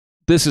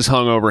This is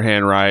Hungover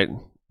Handwrite.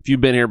 If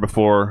you've been here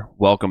before,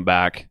 welcome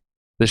back. If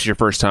this is your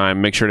first time,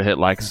 make sure to hit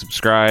like and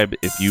subscribe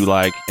if you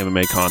like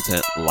MMA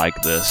content like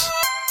this.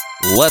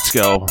 Let's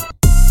go.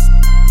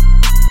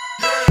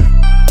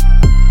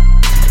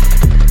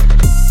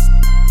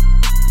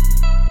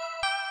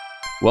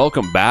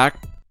 Welcome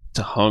back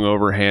to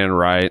Hungover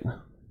Handwrite.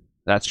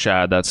 That's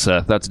Chad, that's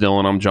Seth, that's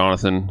Dylan, I'm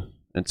Jonathan.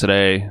 And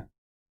today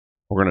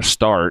we're going to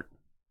start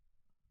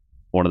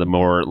one of the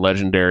more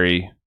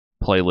legendary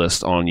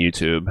playlists on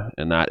YouTube,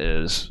 and that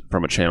is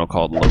from a channel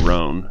called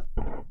Larone,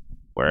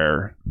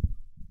 where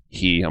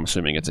I'm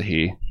assuming it's a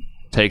he,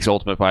 takes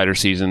Ultimate Fighter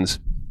seasons,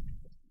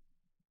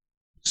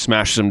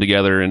 smashes them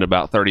together into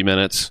about 30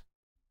 minutes,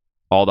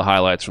 all the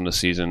highlights from the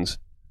seasons,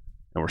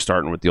 and we're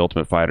starting with the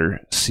Ultimate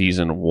Fighter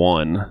Season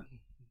 1.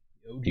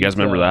 You guys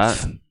remember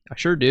that? I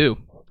sure do.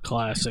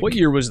 Classic. What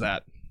year was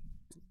that?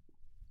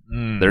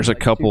 There's a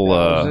couple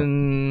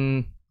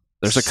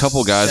there's a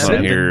couple guys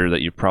on here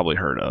that you've probably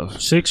heard of.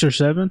 6 or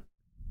 7?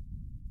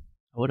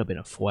 I would have been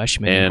a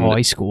freshman in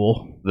high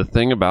school. The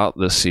thing about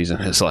this season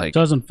is like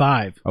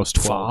 2005. I was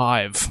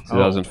 12.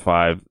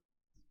 2005.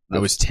 I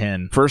was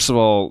 10. First of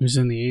all, He was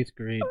in the 8th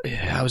grade.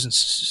 Yeah, I was in.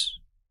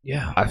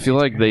 Yeah, I feel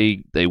like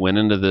they went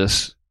into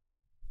this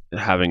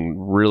having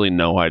really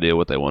no idea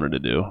what they wanted to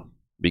do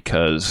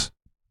because,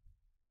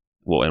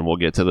 well, and we'll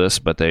get to this,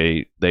 but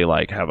they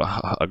like have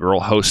a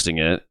girl hosting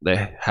it.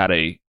 They had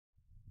a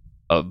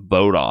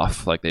vote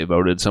off, like they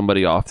voted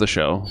somebody off the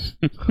show.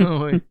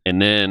 Oh, wait.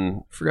 And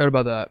then Forgot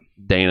about that.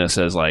 Dana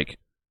says, like,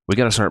 we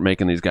got to start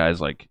making these guys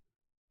like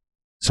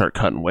start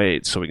cutting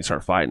weight so we can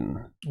start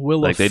fighting.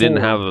 Like they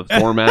didn't have a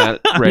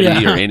format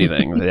ready or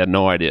anything. They had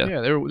no idea.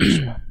 Yeah, they were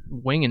just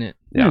winging it.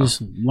 Yeah.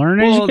 Just learn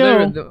as you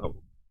go.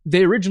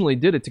 They originally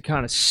did it to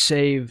kind of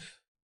save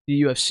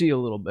the UFC a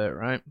little bit,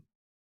 right?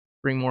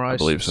 Bring more eyes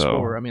to the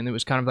sport. I mean, it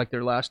was kind of like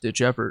their last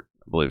ditch effort.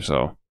 I believe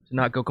so. To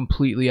not go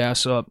completely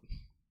ass up.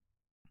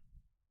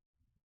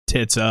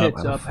 Tits up.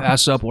 Tits up,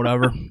 ass up,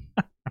 whatever.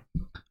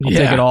 I'll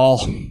take it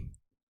all.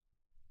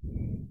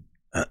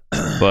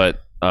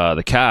 But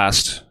the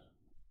cast,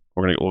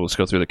 let's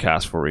go through the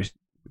cast before we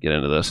get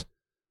into this.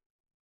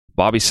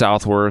 Bobby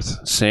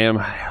Southworth, Sam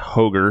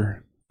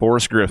Hoger,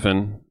 Forrest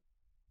Griffin,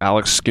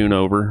 Alex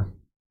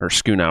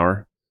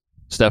Schoonower,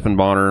 Stephen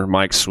Bonner,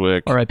 Mike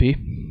Swick, R.I.P.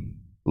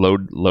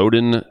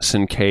 Loden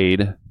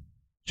Sincade,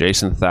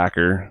 Jason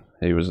Thacker.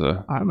 I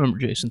remember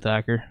Jason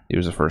Thacker. He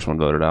was the first one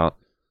voted out.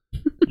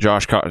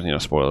 Josh,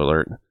 spoiler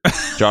alert.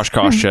 Josh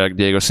Koscheck,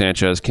 Diego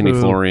Sanchez, Kenny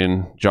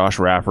Florian, Josh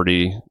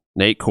Rafferty,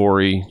 Nate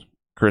Corey,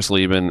 Chris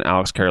Lieben,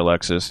 Alex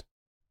Karalexis,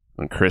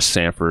 and Chris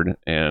Sanford,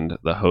 and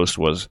the host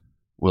was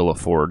Willa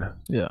Ford.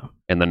 Yeah.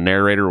 And the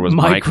narrator was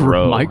Mike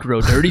Rowe. Mike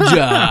Rowe, Dirty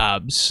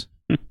Jobs.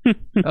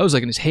 That was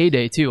like in his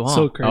heyday too, huh?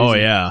 So crazy. Oh,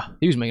 yeah.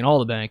 He was making all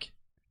the bank.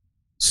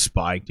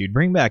 Spike, dude.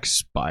 Bring back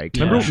Spike.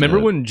 Remember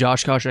when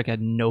Josh Koscheck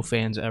had no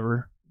fans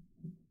ever?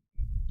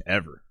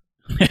 Ever.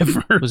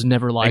 Was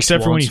never liked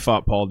Except for when once. he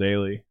fought Paul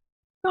Daly.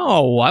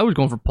 No, I was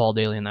going for Paul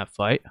Daly in that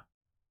fight.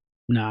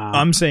 Nah.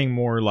 I'm saying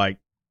more like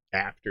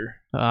after.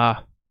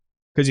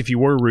 Because if you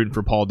were rooting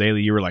for Paul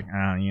Daly, you were like,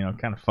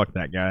 kind of fuck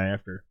that guy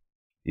after.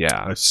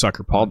 Yeah. A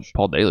sucker Paul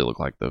punch. Daly looked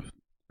like the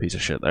piece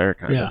of shit there,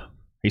 kind of. Yeah.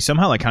 He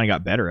somehow like kind of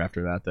got better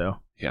after that, though.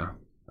 Yeah.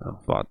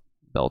 Fought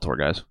Bellator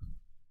guys.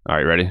 All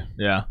right, ready?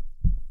 Yeah.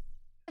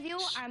 You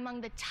are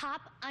among the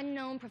top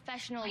unknown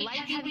professional light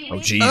heavyweights. Oh,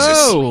 Jesus.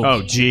 Oh.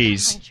 Oh,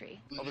 jeez.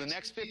 Over the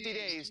next 50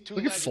 days, two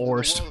Look at legends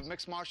Forrest. in the world of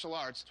mixed martial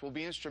arts will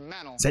be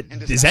instrumental.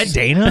 Is that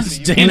Dana?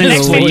 In the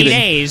next 50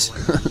 days.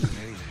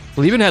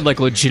 Well, he even had like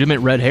legitimate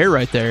red hair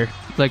right there.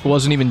 Like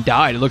wasn't even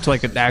dyed. It looked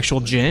like an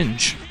actual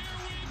ginge.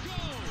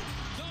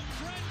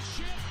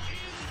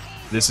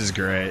 This is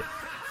great.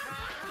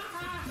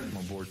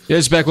 Yeah,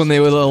 it's back when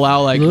they would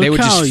allow they Look would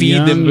how just feed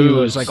them young he booze.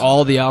 looks. Like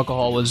all the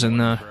alcohol was in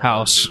the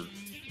house.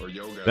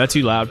 That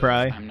too loud,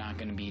 probably?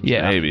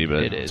 Yeah, Maybe,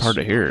 but it is. it's hard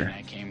to hear.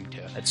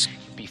 It's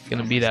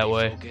gonna be that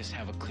way.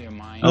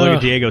 Oh, look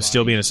at Diego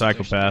still being a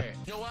psychopath.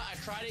 You know what? I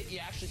tried it. You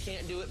actually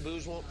can't do it.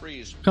 Booze won't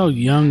freeze. Look how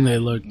young they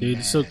look, dude.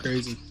 It's so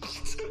crazy.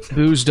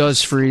 Booze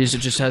does freeze. It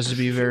just has to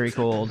be very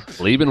cold.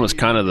 Lieben was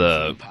kind of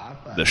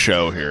the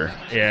show here.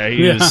 Yeah,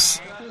 he is.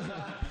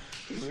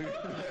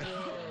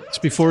 It's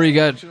before he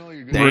got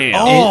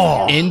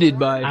Damn. ended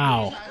by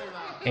Ow.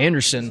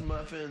 Anderson.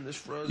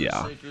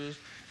 Yeah.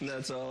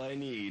 That's all I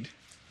need.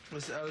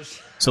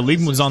 So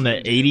Lieben was on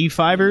the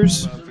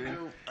 85ers?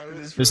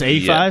 This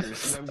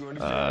 85?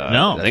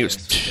 No. I think it was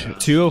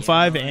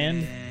 205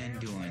 and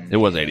it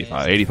was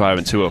 85. 85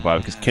 and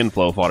 205 because Ken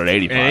Flo fought at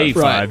 85.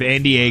 85 Right.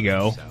 and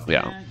Diego.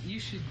 Yeah.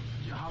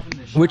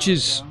 Which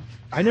is,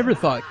 I never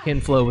thought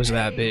Ken Flo was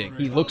that big.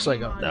 He looks like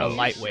a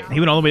lightweight.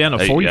 He went all the way down to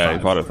Yeah, 45.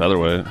 he fought at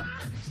featherweight.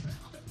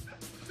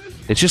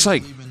 It's just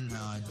like,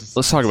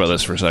 let's talk about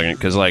this for a second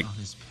because like,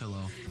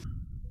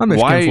 I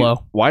miss Ken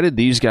Flo. why did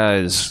these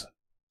guys,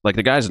 like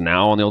the guys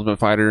now on the Ultimate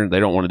Fighter, they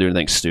don't want to do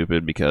anything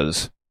stupid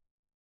because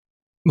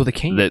Well, they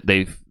can't.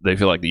 they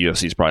feel like the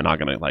UFC is probably not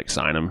going to like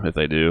sign them if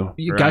they do.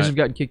 You guys have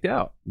gotten kicked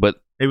out. But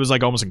It was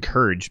like almost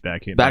encouraged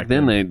back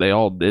then. They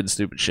all did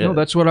stupid shit. No,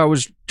 that's what I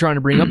was trying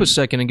to bring up a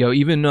second ago.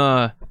 Even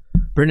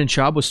Brendan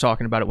Schaub was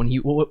talking about it when he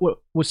what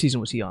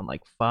season was he on?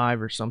 Like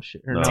 5 or some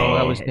shit? Or no,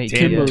 that was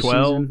 10,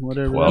 12,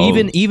 whatever.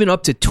 12. Even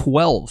up to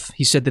 12.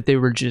 He said that they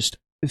were just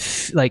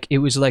like it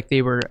was like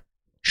they were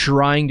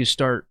trying to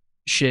start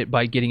shit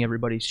by getting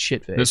everybody's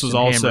shit faced. This was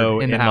also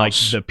in the like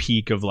house. the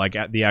peak of like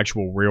at the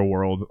actual real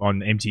world on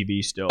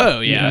MTV still. Oh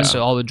yeah,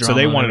 so all the drama. So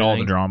they wanted and all the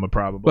everything. drama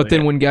probably. But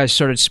then when guys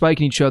started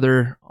spiking each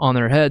other on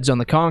their heads on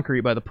the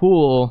concrete by the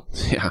pool,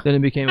 then it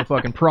became a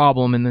fucking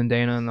problem. And then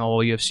Dana and the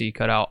whole UFC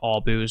cut out all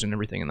booze and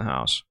everything in the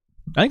house.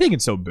 I think they can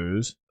still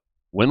booze.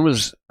 When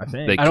was I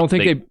think I don't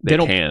think they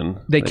don't can.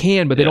 They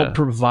can, but they don't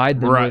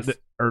provide them with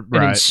an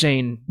right.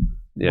 insane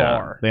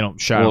bar. They don't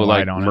shine a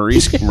light on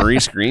Maurice, it.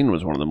 Maurice Green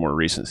was one of the more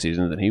recent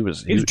seasons, and he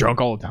was drunk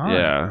all the time.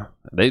 Yeah,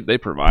 they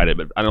provide it,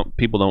 but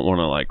people don't want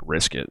to like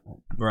risk it,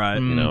 right?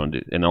 You know,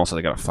 and also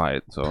they got to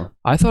fight. So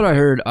I thought I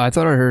heard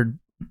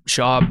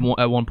Schaub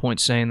at one point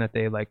saying that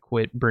they like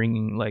quit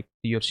bringing like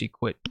the UFC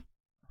quit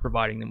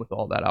providing them with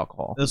all that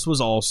alcohol. This was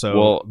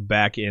also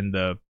back in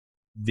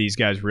these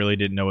guys really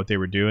didn't know what they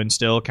were doing.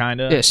 Still,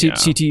 kind of. Yeah,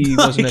 CT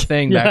wasn't a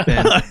thing back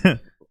then.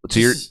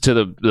 To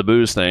the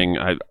booze thing,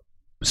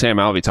 Sam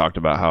Alvey talked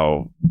about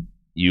how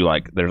you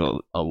like there's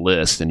a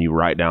list and you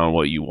write down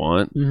what you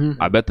want.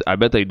 Mm-hmm. I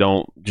bet they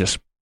don't just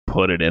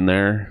put it in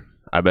there.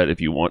 I bet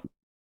if you want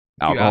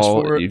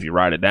alcohol, if you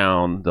write it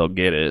down, they'll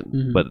get it.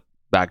 Mm-hmm. But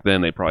back then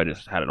they probably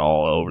just had it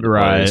all over the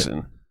place.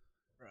 And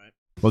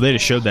well, they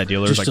just showed that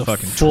deal. There's like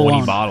fucking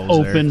 20 bottles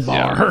open there.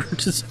 bar. Yeah.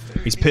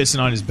 He's pissing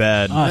on his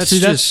bed.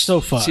 That's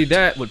so fucked. See,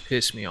 that would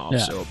piss me off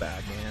so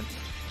bad, man.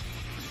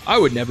 I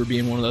would never be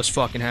in one of those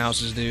fucking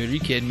houses, dude. Are you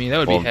kidding me? That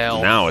would be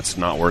hell. Now it's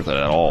not worth it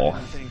at all.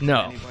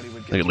 No.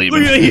 They could leave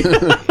him.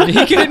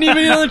 He couldn't even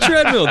get on the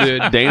treadmill,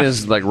 dude.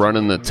 Dana's like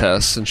running the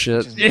tests and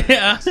shit.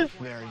 Yeah. Very,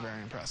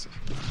 very impressive.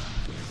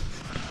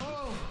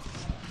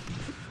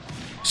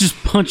 Just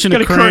punching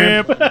a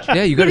cramp.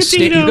 Yeah, you gotta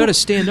stand. You gotta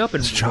stand up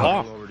and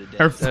walk.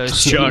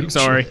 Chuck,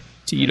 sorry,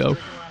 Tito.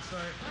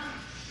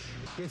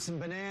 Get some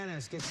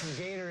bananas. Get some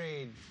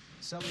Gatorade.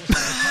 Something.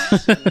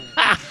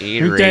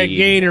 Drink that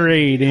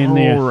Gatorade in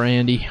there. Oh,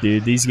 Randy.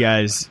 Dude, these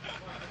guys.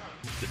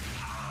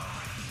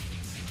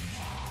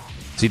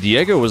 See,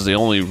 Diego was the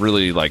only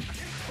really like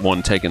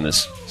one taking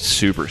this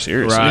super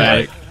seriously.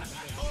 Right.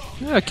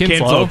 Yeah, Ken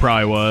Flo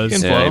probably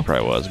was. Yeah, he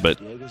probably was, but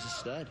Diego's a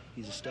stud.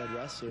 He's a stud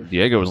wrestler.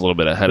 Diego was a little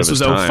bit ahead This of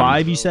his was time.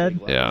 05, you said?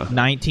 Yeah.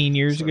 19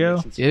 years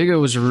ago? Diego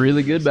was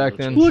really good back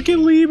then. Look at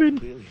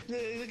leaving.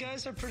 The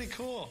guys are pretty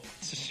cool.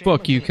 It's a shame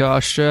Fuck you,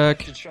 Koscheck.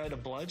 to try to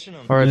bludgeon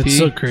them. R.I.P. It's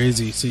so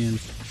crazy seeing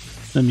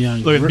them young.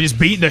 Look at them just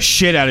beating the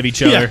shit out of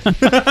each other.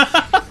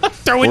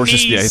 Throwing Or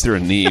just, knees. yeah, he threw a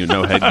knee with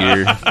no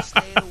headgear.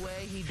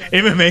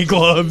 MMA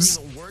gloves.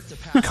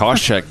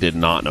 Koscheck did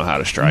not know how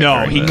to strike. No,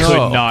 during he this.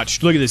 could not.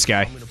 Look at this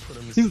guy.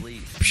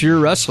 Pure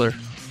wrestler.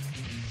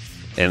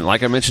 And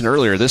like I mentioned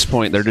earlier, at this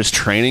point, they're just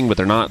training, but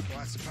they're not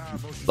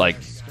like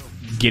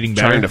Getting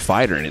better. trying to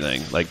fight or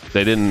anything. Like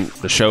they didn't.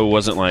 The show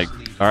wasn't like,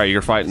 all right,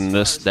 you're fighting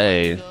this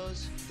day.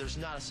 There's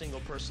not a single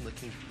person that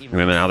can And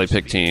then now they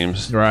pick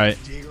teams. Right.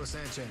 Diego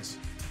Sanchez.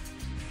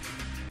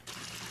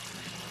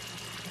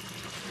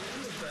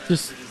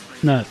 Just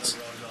nuts.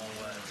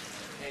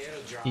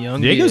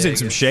 Young Diego's in Diego.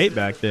 some shape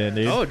back then,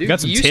 dude. Oh, dude,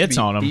 Got some he used to tits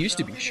be- on him. He used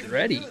to be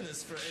shreddy.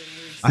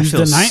 He's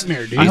the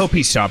nightmare, dude. I hope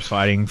he stops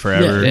fighting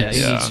forever. Yeah,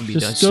 he needs to be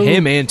Just done. go-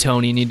 Him and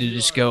Tony need to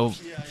just go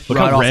Look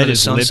right how off red of the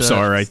his sunset. lips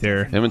are right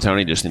there. Him and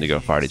Tony just need to go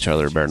fight each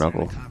other bare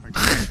knuckle.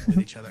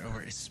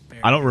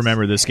 I don't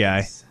remember this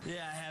guy. Yeah,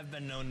 I have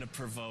been known to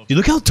provoke. Dude,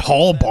 look how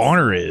tall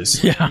Bonner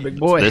is. Yeah. Big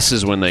boy. This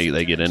is when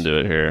they get into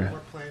it here.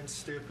 Playing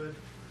stupid.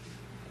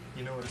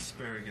 You know what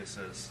asparagus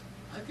is.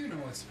 I do know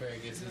what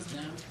asparagus is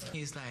now.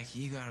 He's like,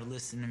 you gotta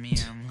listen to me.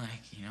 I'm like,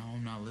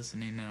 I'm not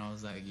listening. And I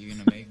was like, you're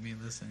gonna make me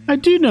listen. I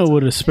do know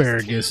what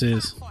asparagus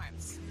is.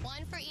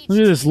 Look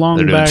at this long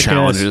They're doing back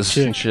challenges ass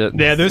and chick. shit.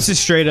 Yeah, this is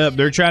straight up.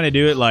 They're trying to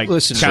do it like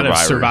Listen, kind of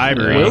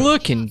Survivor. Survivor. Yeah. Willa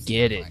can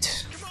get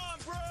it.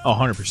 Oh,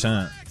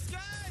 100%.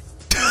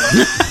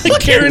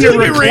 Carrying a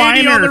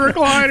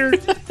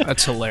recliner.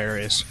 That's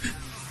hilarious.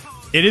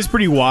 It is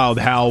pretty wild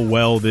how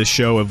well this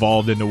show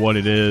evolved into what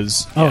it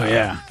is. Oh,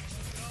 yeah.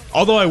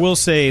 Although I will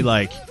say,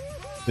 like,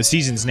 the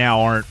seasons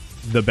now aren't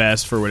the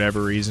best for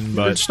whatever reason,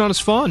 but It's not as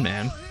fun,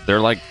 man. They're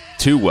like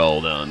too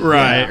well done.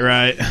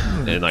 right.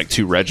 And like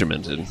too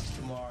regimented.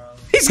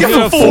 He's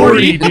got a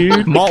 40,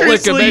 dude. Malt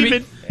Chris liquor, baby.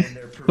 Lehman.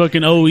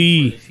 Fucking OE.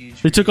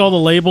 They took all the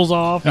labels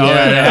off.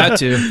 Yeah, they had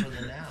to.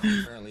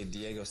 Apparently,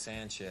 Diego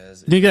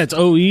Sanchez. You think that's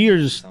OE or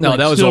just No, like,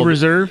 that was still old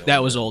reserve?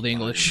 That was old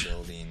English.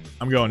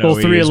 I'm going Oh,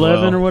 OE 311 as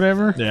well. or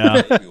whatever?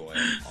 Yeah.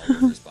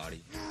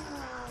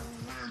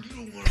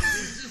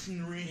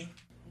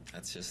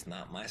 That's just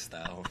not my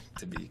style,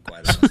 to be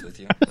quite honest with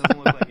you.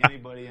 Doesn't look like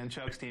anybody on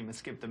Chuck's team has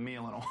skipped a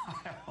meal in a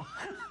while.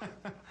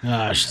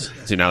 Gosh.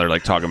 See, now they're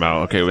like talking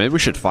about, okay, maybe we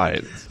should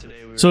fight.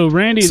 So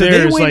Randy So there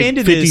they is went like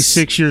into this-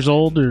 56 years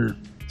old or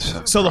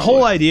So the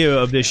whole idea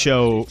of this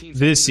show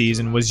this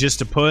season was just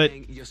to put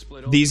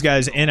these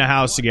guys in a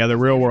house together,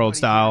 real world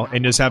style,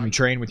 and just have them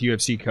train with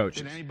UFC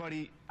coaches.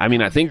 I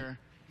mean, I think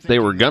they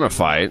were gonna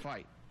fight.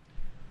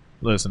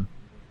 Listen.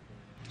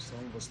 Some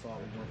of us thought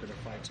we weren't going to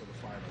fight till the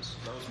finals.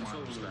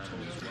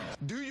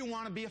 Do you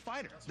want to be a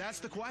fighter? That's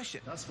the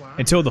question. That's why.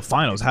 Until the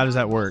finals. How does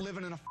that work?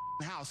 Living in a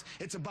house.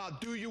 It's about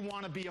do you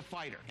want to be a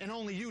fighter, and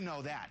only you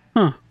know that.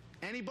 Huh.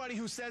 Anybody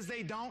who says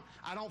they don't,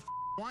 I don't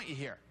want you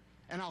here,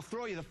 and I'll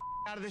throw you the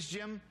out of this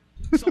gym.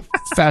 So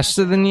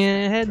Faster than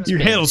your head. Your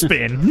head will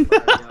spin.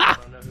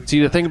 See,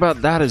 the thing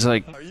about that is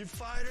like are you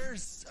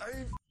fighters? Are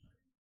you?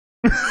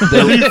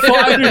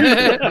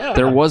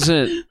 There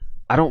wasn't.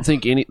 I don't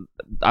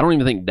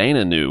even think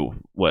Dana knew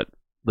what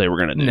they were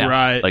gonna do. No.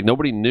 Right. Like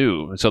nobody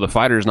knew. So the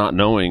fighter's not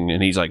knowing,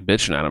 and he's like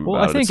bitching at him. Well,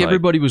 about I think It's like,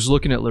 everybody was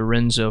looking at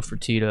Lorenzo for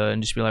Tita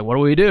and just be like, "What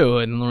do we do?"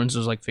 And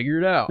Lorenzo's like, "Figure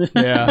it out. you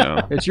Yeah.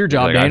 know, It's your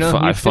job, like, Dana.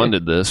 I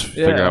funded this.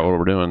 Figure Yeah. out what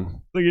we're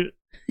doing. Look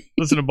at,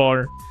 listen to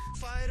Baller.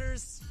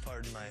 Fighters?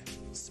 Pardon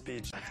my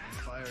speech.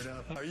 Fired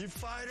up. Are you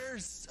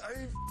fighters? Are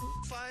you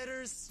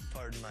fighters?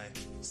 Pardon my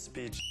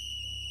speech.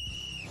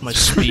 My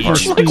speech.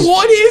 Like,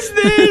 what is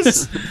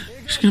this?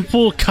 Just gonna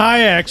pull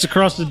kayaks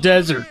across the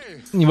desert.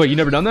 What? You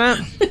never done that?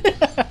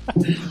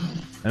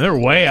 And they're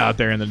way out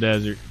there in the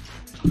desert.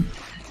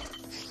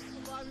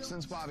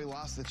 Since Bobby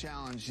lost the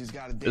challenge, she's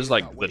got to. This is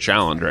like the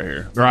challenge right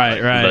here.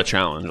 Right, right. The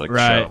challenge, like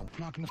Right. the show.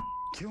 I'm not gonna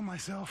kill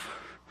myself.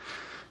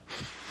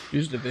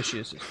 Who's the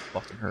vicious is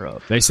fucking her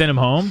up. They sent him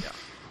home?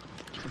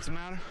 What's the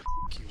matter?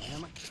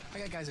 I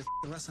got guys that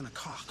wrestle in a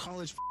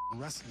college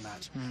wrestling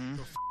match.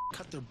 They'll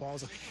cut their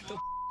balls off. They'll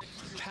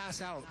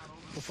pass out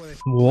before they.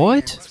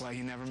 What? That's why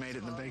he never made it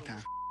in the big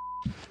time.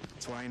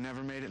 That's why he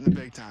never made it in the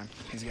big time.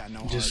 He's got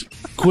no Just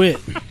heart. quit.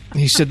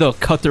 He said they'll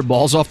cut their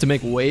balls off to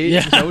make weight.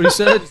 Yeah. Is that what he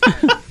said?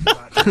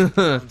 About 20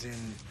 pounds in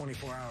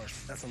 24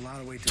 hours. That's a lot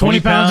of weight. 20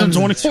 pounds in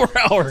pounds. 24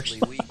 hours.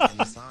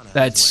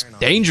 That's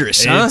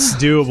dangerous, huh? It's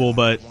doable,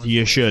 but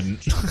you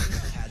shouldn't.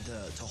 Had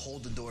to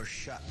hold the door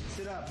shut.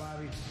 Sit up,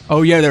 Bobby.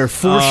 Oh yeah, they're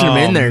forcing him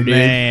in there, dude.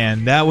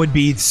 Man, that would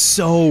be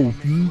so.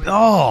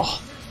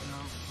 Oh,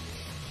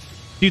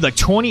 dude, like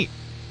 20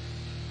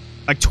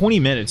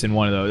 minutes in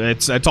one of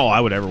those. That's all I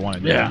would ever want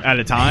to do at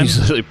a time. He's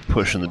literally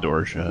pushing the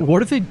door shut.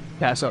 What if they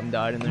pass out and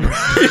died in there?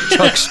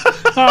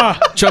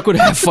 Chuck would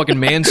have fucking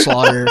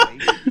manslaughter.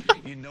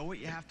 You know what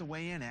you have to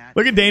weigh in at.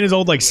 Look at Dana's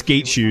old like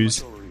skate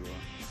shoes.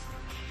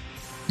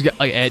 He's got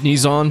like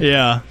Etnies on.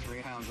 Yeah.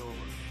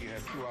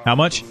 How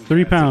much?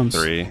 3 pounds.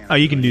 3. Oh,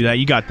 you can do that.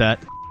 You got that.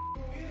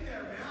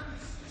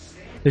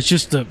 It's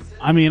just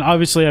I mean,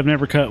 obviously, I've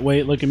never cut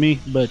weight. Look at me,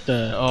 but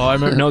Oh, I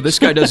remember. No, this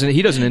guy doesn't.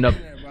 He doesn't end up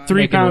 3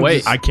 making pounds.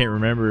 weight. I can't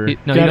remember. No, he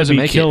Gotta doesn't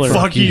be make killer. it.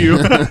 Fuck you.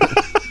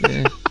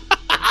 Yeah.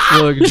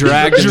 Look,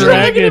 drag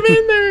Dragging him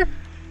in there.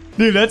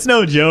 Dude, that's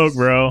no joke,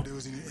 bro. There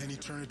was an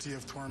eternity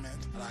of torment.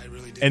 I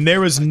really did. And there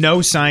was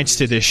no science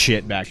to this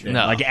shit back then.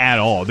 No. Like, at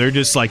all. They're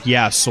just like,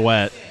 yeah,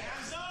 sweat.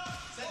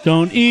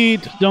 don't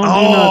eat, don't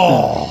do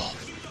nothing.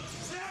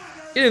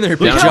 Get in there,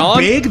 Look how John.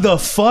 big the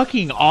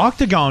fucking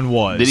octagon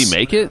was. Did he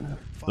make it?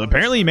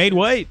 Apparently he made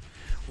weight.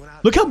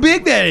 Look how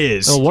big that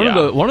is.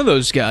 Oh, one of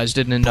those guys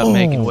didn't end up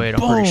making weight.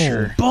 I'm pretty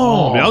sure.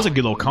 Boom. That was a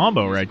good little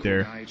combo right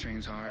there. He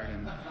trains hard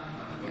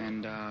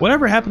and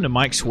Whatever happened to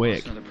Mike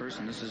Swick? another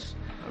person. This is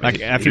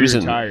Like after he was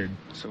in- retired.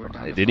 so we're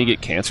down to Didn't he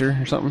get cancer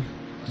or something?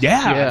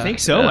 Yeah, I think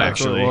so, Yeah, that's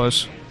That's what actually. it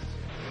was.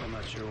 I'm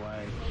not sure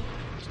why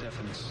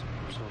Stephan's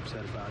so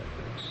upset about it.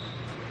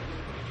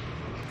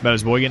 About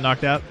his boy getting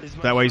knocked out? Is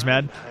that why he's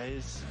mad?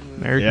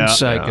 American Yeah.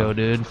 Psycho, Yeah.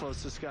 dude.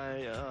 Closest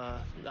guy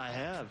I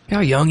have. Look how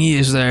young he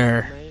is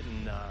there. Mate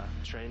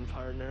and train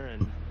partner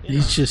and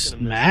He's just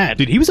mad.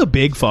 Dude, he was a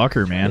big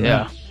fucker, man.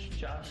 Yeah.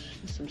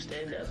 some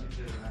stand up.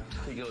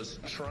 He goes,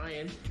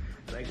 trying.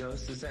 And I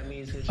goes, does that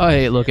mean he's I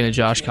hate looking at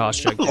Josh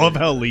Koscheck. I love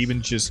how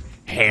Lieben's just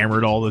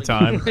hammered all the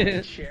time.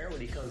 gonna share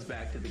when he comes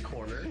back to the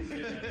corner?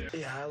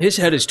 His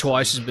head is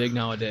twice as big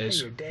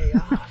nowadays. Your day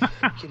off.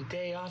 Get a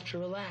day off to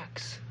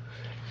relax.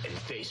 And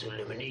face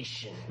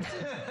elimination.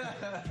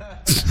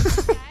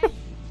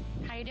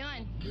 How you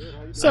doing?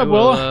 What's up,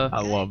 Willa?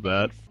 I love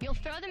that. You'll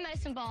throw the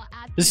medicine ball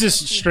at the This is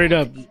UFC straight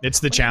up. It's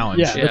the challenge.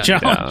 Yeah, Yeah. the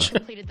challenge.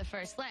 completed the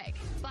first leg.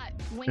 But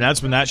And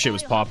that's when that shit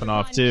was popping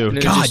off, too. And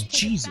it God, just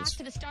Jesus.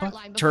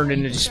 Turned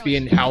into just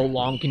being how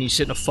long can you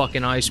sit in a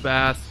fucking ice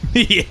bath?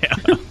 Yeah.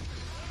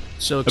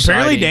 So exciting.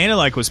 Apparently Dana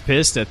like was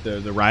pissed at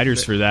the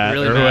writers for that,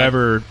 Really or mad.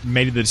 whoever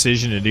made the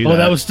decision to do Oh, that.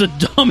 that was the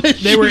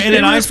dumbest. They were shit. in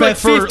an ice bath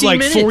for 15 like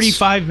minutes.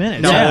 45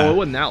 minutes. No, Yeah. it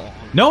wasn't that long.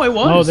 No, it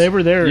was. No, they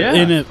were there Yeah.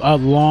 in a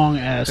long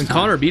ass. And time.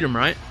 Connor beat him,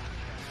 right?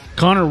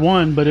 Connor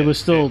won, but it was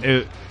still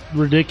It-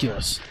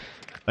 ridiculous.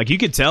 like you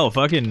could tell,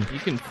 fucking. You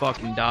can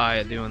fucking die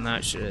at doing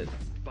that shit.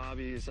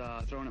 Bobby's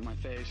throwing at my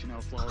face,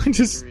 flawless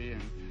Just- victory,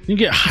 and You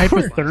get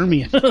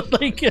hypothermia.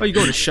 Like, Oh, you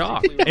go to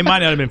shock. It might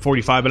not have been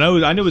 45, but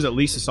I knew it was at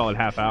least a solid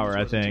half hour.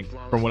 I think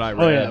from what I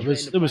read. oh yeah,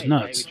 it was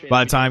nuts.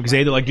 By the time, because they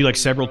had to like do like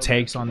several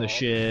takes on the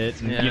shit,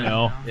 and, Yeah. you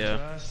know. Yeah.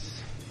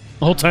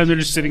 The whole time they're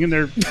just sitting in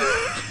there.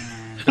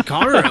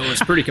 Conrad was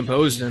pretty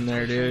composed in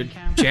there, dude.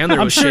 Chandler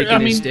I'm was sure. shaking I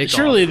his mean, dick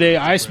surely off. they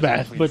ice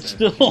bath, but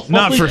still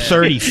Not for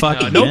 30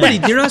 fucking Nobody,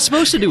 minutes. you're not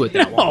supposed to do it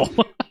that long.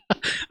 No,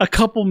 a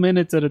couple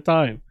minutes at a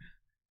time.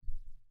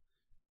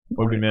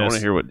 What did we I want miss?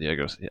 to hear what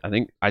Diego said.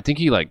 I think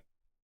he like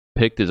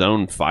picked his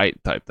own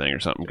fight type thing or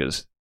something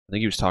because I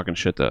think he was talking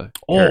shit to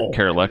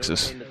Kara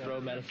Alexis.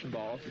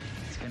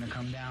 It's gonna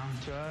come down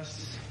to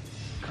us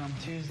come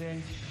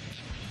Tuesday,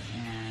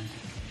 and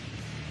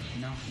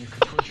your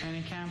couture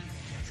training camp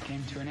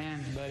came to an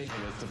end, buddy.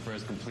 That's the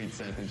first complete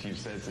sentence you've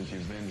said since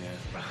you've been here.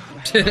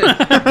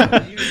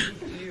 You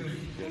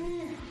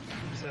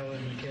settle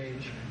in the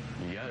cage.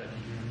 You got it.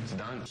 It's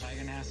done. You're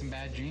gonna have some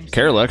bad dreams.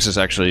 Kara Alexis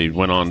actually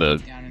went on to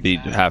be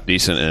half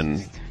decent in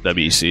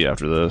WEC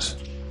after this.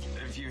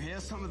 If you hear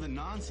some of the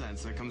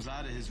nonsense that comes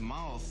out of his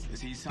mouth,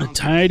 he The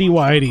tidy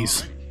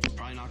whities.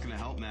 probably not going to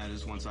help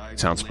matters once I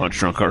Sounds punch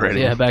drunk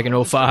already. Yeah, back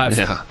in 05.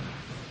 Yeah.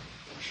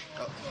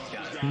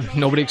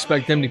 Nobody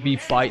expect them to be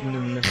fighting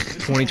in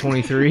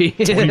 2023.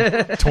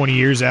 20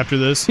 years after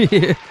this.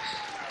 The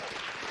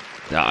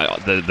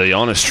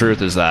honest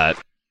truth is that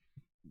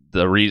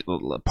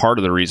part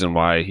of the reason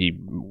why he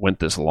went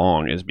this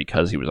long is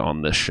because he was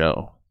on this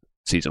show,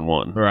 season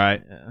 1.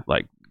 Right.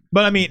 Like,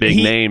 but I mean, big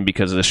name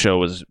because this show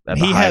was at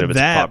the height of its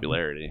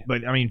popularity.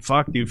 But I mean,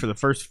 fuck, dude. For the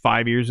first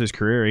 5 years of his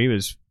career, he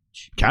was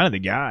kind of the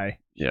guy.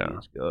 Yeah.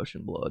 Gosh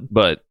and blood.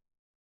 But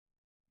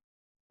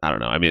I don't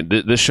know. I mean,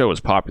 this show was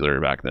popular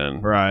back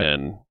then, right?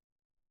 And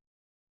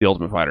The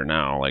Ultimate Fighter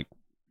now, like,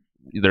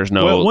 there's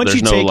no,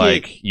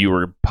 you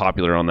were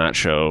popular on that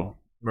show,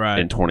 right?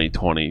 In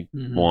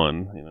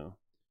 2021, you know,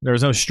 there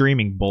was no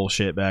streaming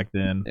bullshit back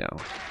then. Yeah,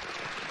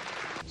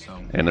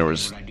 and there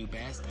was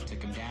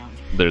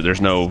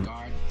there's no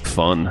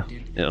fun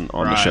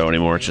on the show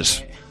anymore. It's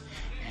just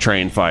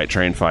train, fight,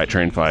 train, fight,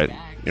 train, fight.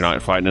 You're not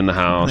fighting in the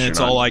house. And it's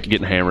you're not all like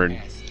getting hammered.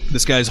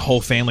 This guy's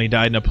whole family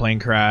died in a plane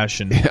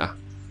crash, and yeah.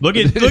 Look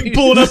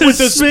pulling up with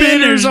the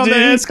spinners on the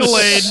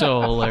Escalade.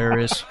 So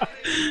hilarious.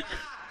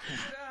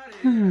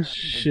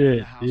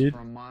 Shit, dude. For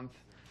a month,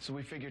 so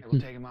we figured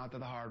we'll take him out to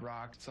the Hard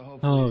Rock. So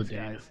hopefully these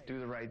guys do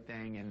the right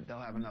thing, and they'll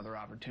have another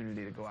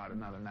opportunity to go out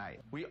another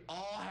night. We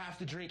all have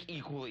to drink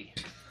equally.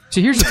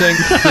 See, here's the thing.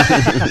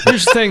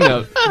 Here's the thing,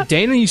 though.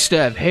 Dana used to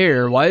have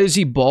hair. Why is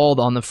he bald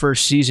on the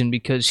first season?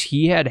 Because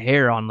he had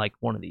hair on like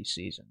one of these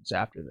seasons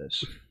after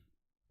this.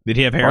 Did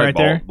he have hair Probably right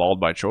there? Bald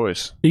by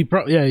choice. He's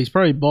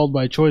probably bald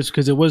by choice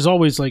because it was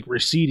always like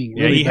receding.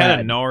 Yeah, Really he had a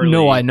bad. gnarly.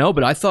 No, I know,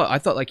 but I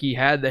thought like he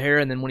had the hair,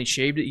 and then when he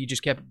shaved it, he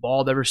just kept it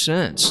bald ever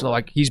since. So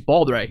like he's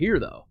bald right here,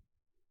 though.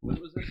 When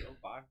was this?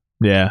 05?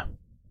 Yeah.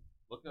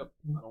 Look up.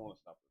 I don't want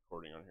to stop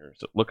recording on here.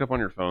 So look up on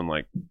your phone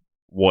like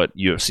what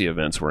UFC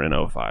events were in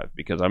 05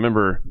 because I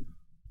remember.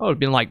 Oh, it'd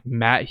been like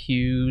Matt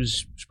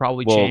Hughes was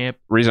probably Well, champ.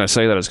 the reason I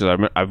say that is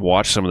because I've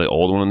watched some of the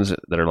old ones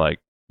that are like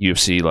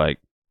UFC like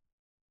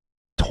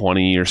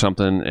 20 or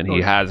something, and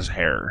he has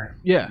hair.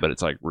 Yeah, but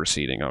it's like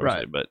receding, obviously.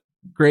 Right. But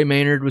Gray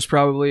Maynard was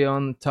probably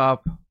on the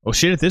top. Well,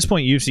 shit. At this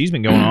point, UFC's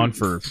been going on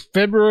for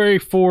February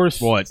 4th,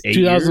 what, 8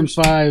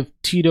 2005.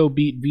 Tito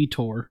beat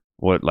Vitor.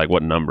 what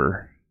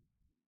number?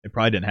 It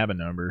probably didn't have a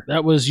number.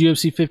 That was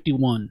UFC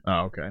 51. Oh,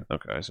 okay.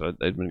 Okay, so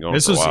they've been going.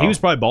 This for a was while. he was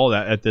probably bald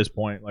at this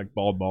point, like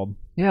bald.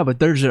 Yeah, but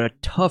there's a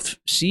tough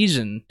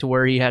season to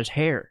where he has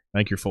hair. I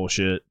think you're full of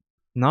shit.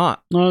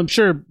 Not. No, I'm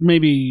sure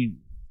maybe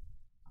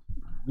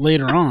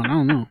later on. I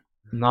don't know.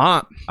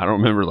 Not. I don't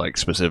remember like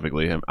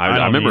specifically him. I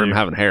don't remember him either.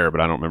 having hair,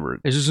 but I don't remember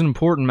it. This is an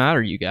important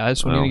matter, you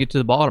guys. We need Well, to get to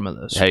the bottom of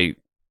this. Hey,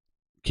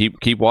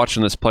 keep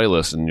watching this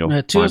playlist, and you'll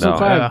find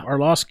 2005, out.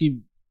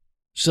 Arlovsky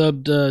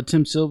subbed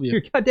Tim Sylvia.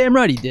 You're goddamn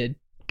right he did.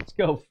 Let's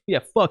go. Yeah,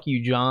 fuck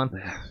you,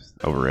 John.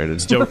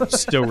 Overrated.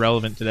 Still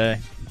relevant today.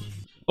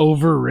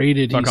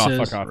 Overrated, Fuck he off.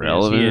 says. Fuck off.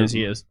 Relevant.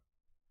 He is.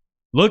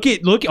 Look.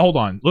 Hold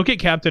on. Look at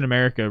Captain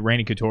America,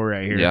 Randy Couture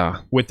right here.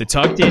 Yeah. With the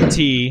tucked in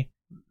tee,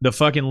 the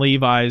fucking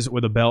Levi's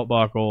with a belt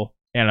buckle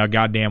and a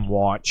goddamn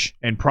watch,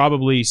 and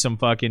probably some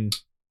fucking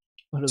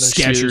What are those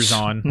Skechers shoes?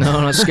 on.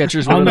 No, not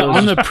Skechers. on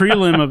the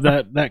prelim of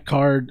that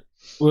card,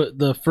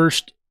 the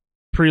first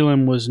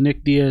prelim was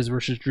Nick Diaz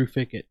versus Drew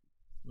Fickett.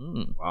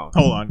 Wow.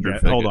 Hold on, Drew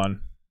hold Fickett.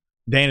 on.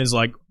 Dana's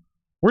like,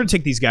 we're gonna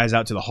take these guys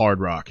out to the Hard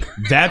Rock.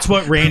 That's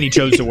what Randy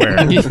chose to wear.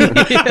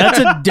 That's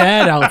a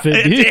dad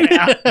outfit, dude.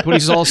 Yeah. But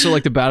he's also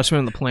like the baddest man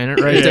on the planet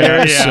right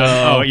there. Yeah. So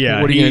Oh yeah.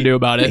 what are you gonna do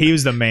about it? He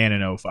was the man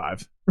in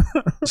 05.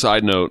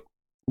 Side note: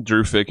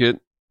 Drew Fickett.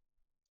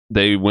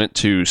 They went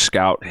to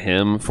scout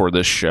him for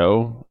this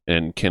show,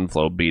 and Ken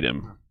Flo beat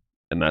him,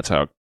 and that's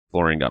how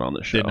Florian got on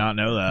this show. Did not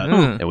know that.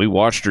 And we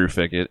watched Drew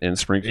Fickett in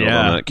Springfield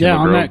on that. Yeah,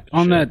 Kendall Grove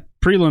on shit. that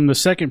prelim, the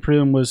second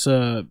prelim was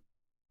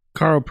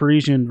Carl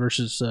Parisian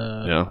versus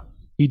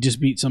he just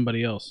beat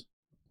somebody else.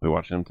 We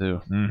watched him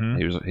too.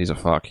 Mm-hmm. He's a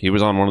fuck. He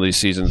was on one of these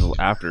seasons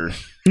after.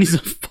 He's a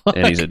fuck.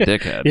 And he's a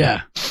dickhead.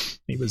 Yeah.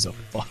 He was a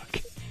fuck.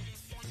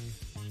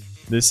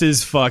 This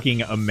is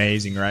fucking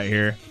amazing right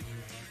here.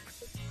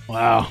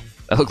 Wow.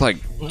 That looked like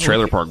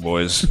Trailer Park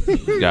Boys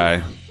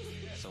guy.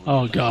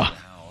 Oh god.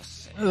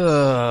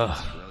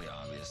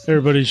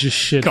 Everybody's just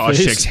shit Gosh,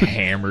 faced. chick's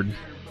hammered.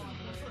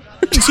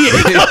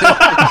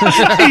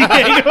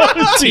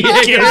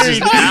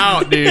 Diego's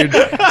out, dude.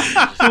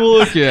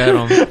 Look at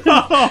him.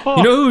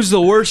 You know who's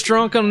the worst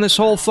drunk on this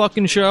whole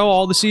fucking show,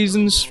 all the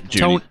seasons?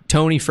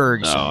 Tony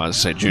Ferguson. Oh, I'd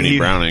say Junie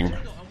Browning.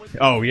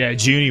 Oh, yeah,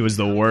 Junie was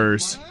the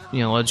worst. You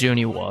know what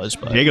Junie was,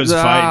 but Diego's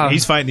fighting.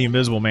 He's fighting the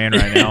Invisible Man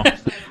right now.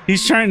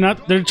 He's trying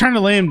not. They're trying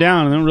to lay him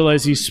down and don't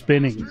realize he's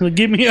spinning. Like,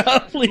 give me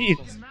up, please.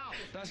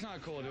 That's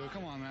not cool, dude.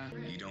 Come on, man.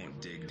 You don't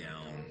dig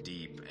down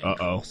deep.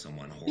 Uh-oh.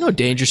 You know how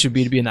dangerous it would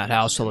be to be in that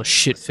house full of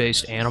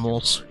shit-faced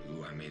animals?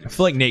 I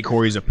feel like Nate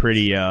Corey's a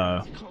pretty,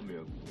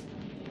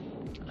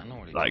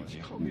 like,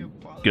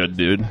 good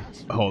dude.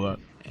 Hold up.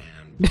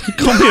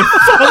 Call me a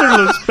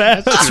fatherless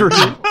bastard.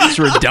 It's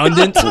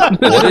redundant.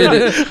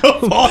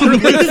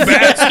 Fatherless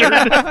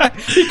bastard.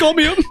 He called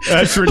me a...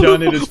 That's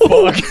redundant as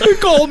fuck. He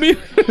called me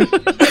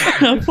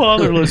A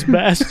fatherless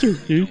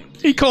bastard, dude.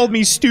 He called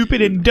me stupid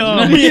and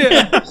dumb.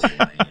 Yeah.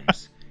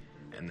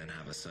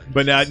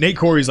 But Nate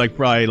Corey's like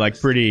probably like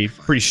pretty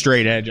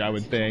straight edge, I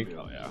would think.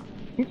 Oh yeah.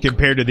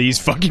 Compared to these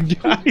fucking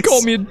guys. He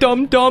called me a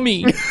dumb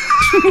dummy. He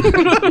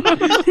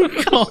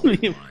called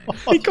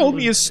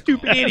me a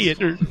stupid idiot.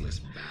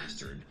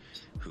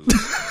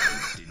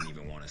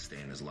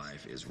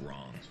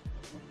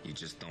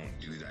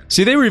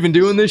 See, they were even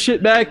doing this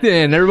shit back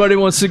then. Everybody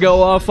wants to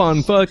go off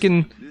on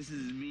fucking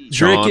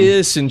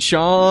Drickus and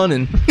Sean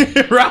and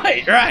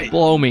right.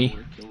 Blow me.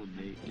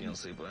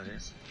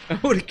 I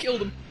would have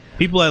killed him.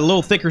 People had a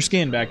little thicker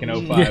skin back in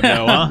 05,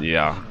 though, huh?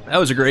 Yeah. That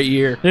was a great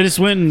year. They just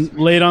went and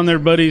laid on their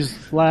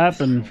buddy's lap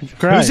and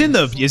cried. Who's in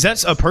the... Is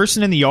that a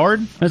person in the yard?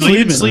 That's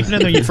sleeping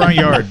in the front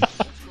yard.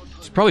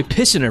 He's probably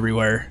pissing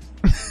everywhere.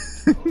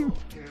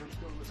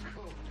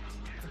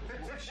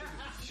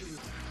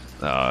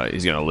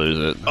 He's gonna lose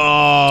it.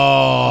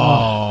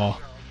 Oh.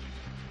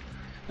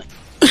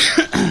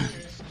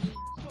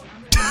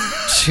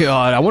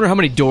 God, I wonder how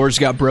many doors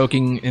got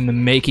broken in the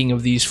making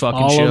of these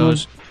fucking All of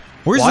shows.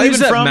 Where's Why leaving does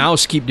that from?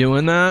 mouse keep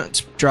doing that?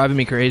 It's driving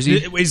me crazy.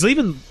 Is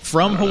leaving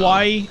from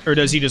Hawaii, or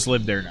does he just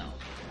live there now?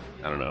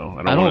 I don't know.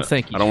 I don't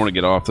think I don't want to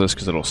get off this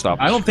because it'll stop.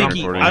 I don't think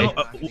he... recording.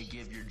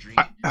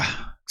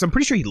 Because I'm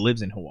pretty sure he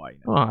lives in Hawaii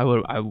now.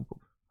 Oh,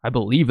 I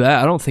believe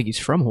that. I don't think he's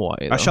from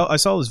Hawaii, though. I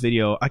saw this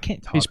video. I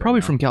can't talk. He's probably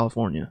right now. from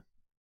California.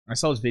 I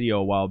saw this video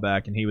a while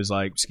back, and he was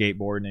like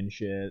skateboarding and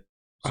shit.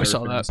 I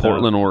saw surfing that. and stuff.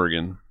 Portland,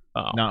 Oregon.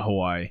 Oh. Not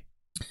Hawaii.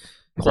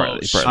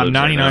 Close. I'm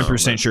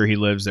 99% sure he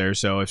lives there,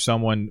 so if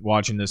someone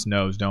watching this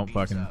knows, don't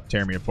fucking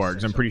tear me apart,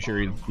 because I'm pretty sure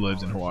he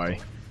lives in Hawaii.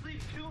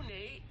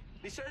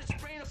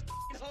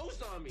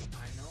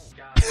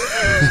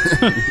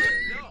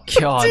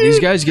 God, these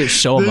guys get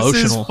so emotional.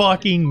 This is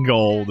fucking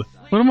gold.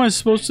 What am I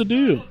supposed to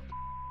do?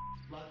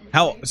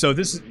 So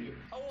this is...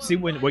 See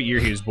what year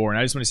he was born.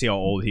 I just want to see how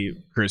old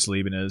Chris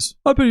Lieben is.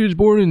 I bet he was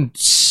born in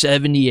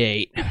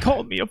 78. He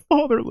called me a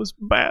fatherless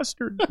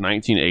bastard.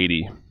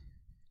 1980.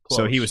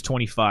 So he was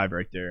 25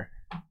 right there.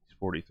 He's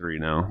 43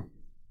 now.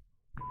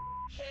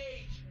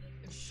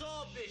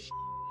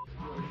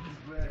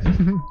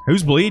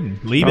 Who's bleeding?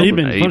 Lieben?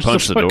 Lieben. He Punched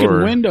punched the the fucking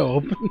door. window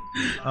open.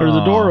 Or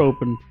the door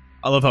open.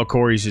 I love how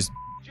Corey's just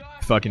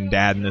fucking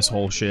dadding this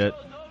whole shit.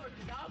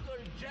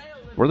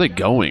 Where are they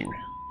going?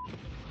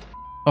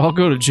 I'll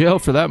go to jail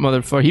for that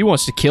motherfucker. He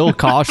wants to kill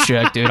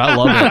Koscheck, dude. I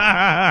love it.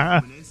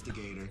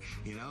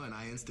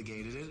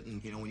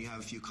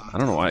 I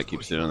don't know why it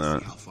keeps doing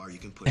that.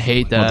 I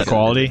hate that. The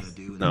quality?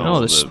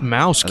 No, this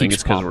mouse I think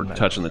keeps it's because we're popping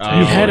touching the back. table.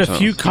 You had or a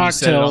something. few Can you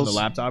set it on the cocktails.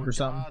 laptop or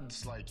something?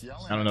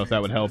 I don't know if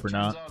that would help or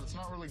not. It's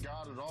not really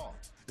God at all.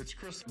 It's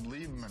Chris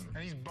Liebman,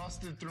 and he's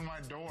busted through my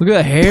door. Look at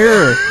the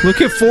hair.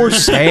 Look at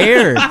Forrest's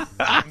hair. In my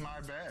bed.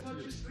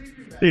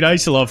 Dude, I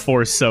used to love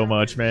Force so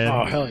much, man.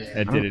 Oh, hell yeah.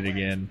 I did it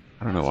again.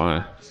 I don't know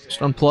why. Just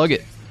unplug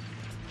it.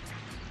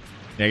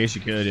 Yeah, I guess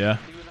you could, yeah.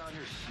 He was out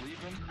here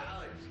sleeping.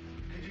 Alex,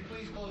 could you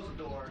please close the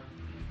door?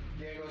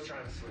 Diego's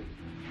trying to sleep.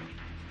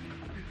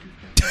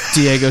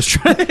 Diego's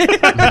trying.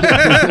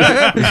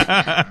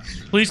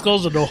 Please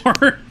close the door.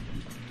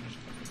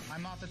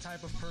 I'm not the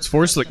type of person. Is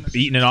Force like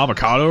eating an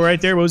avocado right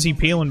there? What was he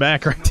peeling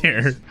back right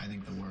there?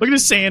 Look at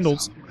his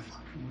sandals.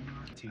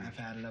 I've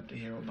had it up to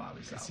here with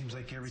Bobby South. It seems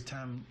like every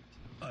time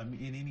I'm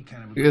in any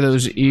kind of... Look at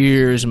those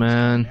ears,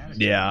 man.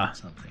 Yeah.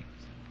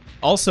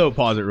 Also,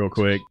 pause it real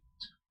quick.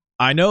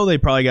 I know they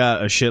probably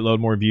got a shitload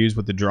more views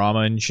with the drama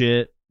and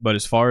shit, but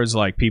as far as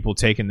like people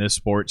taking this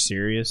sport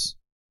serious,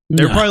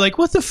 they're probably like,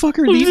 "What the fuck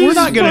are these? We're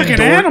not going to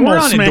endorse. We're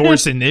not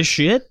endorsing this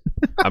shit."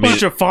 I mean,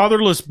 Bunch of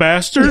fatherless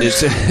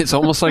bastards. it's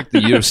almost like the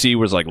UFC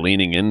was like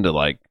leaning into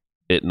like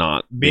it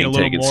not Being a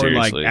little taken more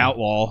seriously. like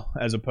outlaw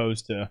as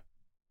opposed to,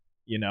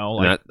 you know,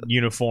 like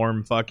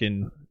uniform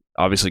fucking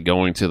Obviously,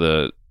 going to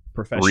the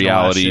professional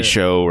reality shit.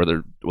 show or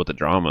the with the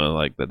drama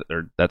like that.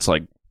 That's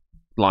like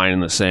line in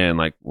the sand.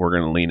 Like we're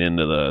going to lean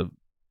into the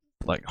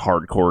like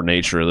hardcore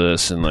nature of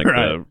this and like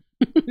Right.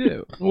 Yeah.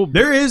 Well,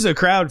 there is a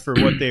crowd for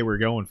what they were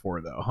going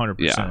for, though. 100%.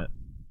 Yeah.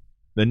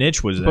 The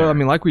niche was there. But I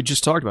mean, like we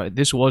just talked about,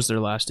 this was their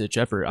last ditch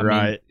effort. I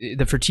Right. mean,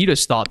 the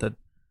Fertittas thought that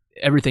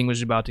everything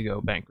was about to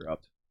go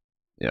bankrupt.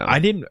 yeah.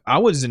 I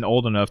wasn't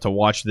old enough to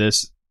watch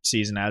this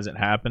season hasn't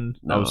happened.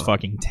 No. I was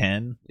fucking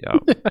 10.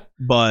 Yeah.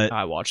 But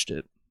I watched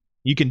it.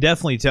 you can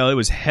definitely tell it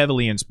was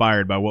heavily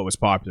inspired by what was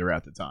popular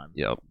at the time.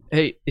 Yep.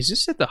 Hey, is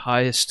this at the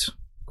highest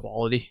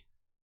quality?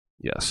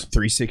 Yes.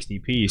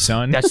 360p,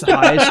 son. That's the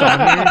highest on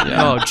here?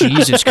 Yeah. Oh,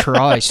 Jesus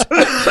Christ.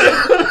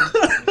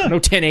 No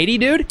 1080,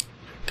 dude?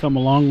 Come a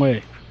long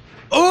way.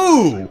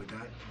 Ooh!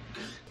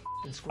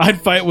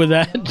 I'd fight with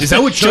that. Is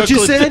that what Chuck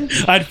just said?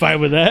 I'd fight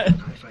with that.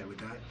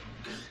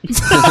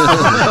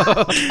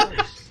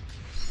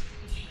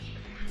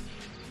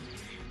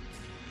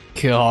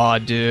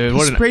 God, dude.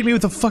 He sprayed me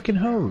with a fucking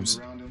hose.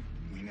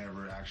 We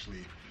never actually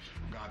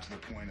got to the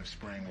point of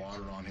spraying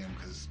water on him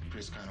because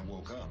Chris kind of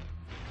woke up.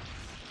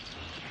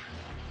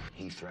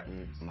 He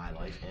threatened my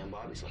life and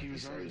Bobby's life. He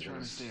was already trying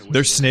to stay away.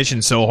 They're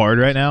snitching so hard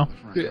right now.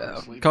 Yeah.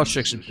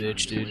 Koscheck's a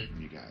bitch, dude.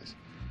 You guys.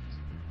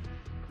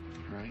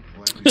 Right?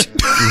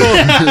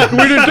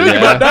 We didn't think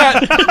about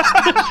that.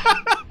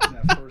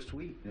 That first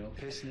week,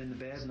 pissing in the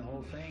bed and the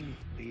whole thing,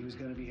 he was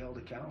going to be held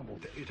accountable.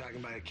 You're talking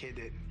about a kid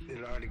that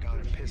had already gone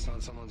and pissed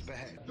on someone's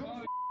bed.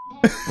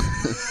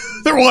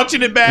 They're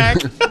watching it back.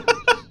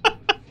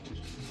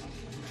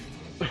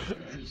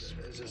 It's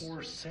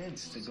poor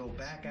sense to go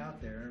back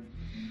out there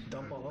and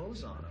dump a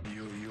hose on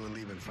him. You were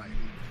leaving fighting.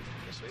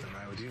 Is that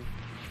right with you?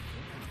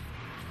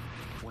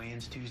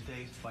 Weigh-ins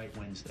Tuesday, fight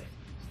Wednesday.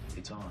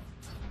 It's on.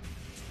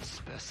 That's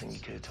the best thing you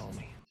could have told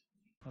me.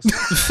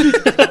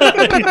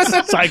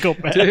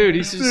 Psychopath. Dude,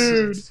 he's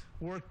just...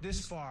 Worked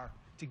this far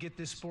to get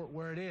this sport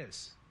where it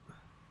is.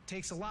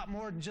 Takes a lot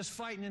more than just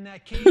fighting in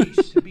that cage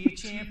to be a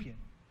champion.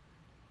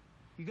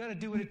 You got to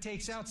do what it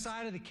takes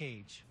outside of the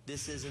cage.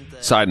 This isn't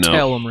the Side note.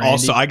 Tell him, Randy.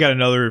 Also, I got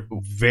another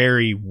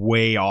very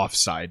way off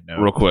side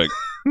note. Real quick.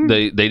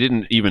 They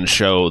didn't even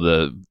show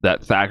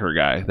that Thacker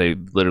guy. They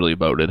literally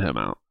voted him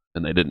out,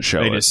 and they didn't show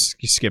They it. just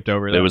skipped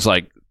over that. It was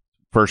like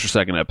first or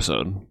second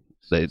episode.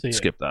 They So, yeah.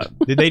 skipped that.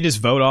 Did they just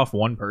vote off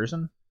one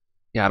person?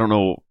 Yeah, I don't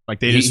know. Like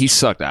they He, just he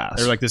sucked ass.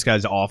 they were like, this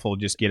guy's awful.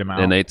 Just get him out.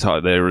 and they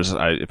talked. There was,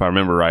 if I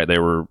remember right,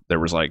 there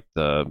was like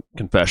the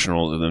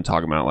confessional of them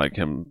talking about like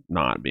him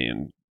not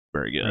being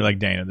very good. They're like,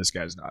 Dana, this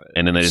guy's not it.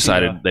 and then they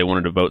decided they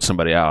wanted to vote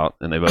somebody out,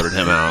 and they voted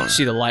him out.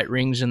 See the light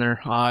rings in their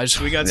eyes.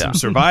 We got Yeah. some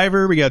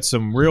Survivor. We got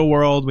some Real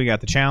World. We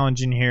got the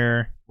challenge in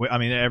here. I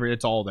mean,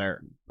 it's all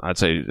there. I'd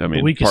say, I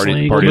mean, Weakest party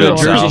link. of Little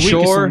the Jersey South,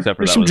 Shore. except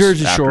for There's that some was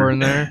Jersey after. Shore in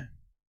there.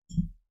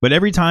 But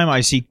every time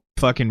I see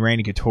fucking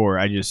Randy Couture,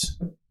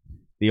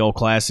 the old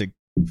classic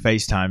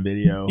FaceTime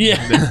video.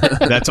 Yeah.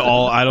 That's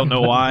all. I don't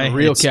know why.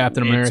 Real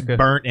Captain America. It's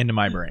burnt into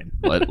my brain.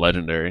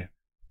 Legendary.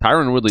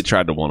 Tyron Woodley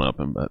tried to one up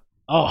him, but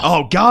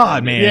Oh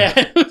God, man!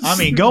 Yeah. I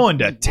mean, going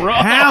to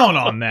town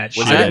on that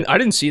shit. I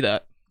didn't see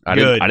that. I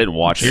Good. didn't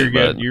watch You're it.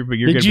 good. But You're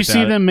Did good you without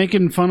see it. them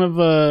making fun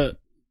of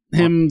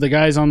him, the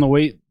guys on the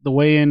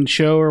weigh-in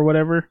show or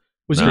whatever?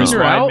 Was No. he Chris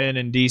either out Weidman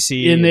in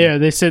DC? in there?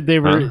 They said they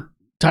were. Huh?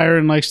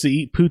 Tyron likes to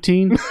eat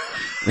poutine.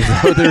 Is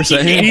that what they were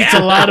saying? He eats a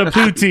lot of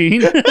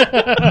poutine.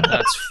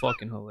 That's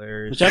fucking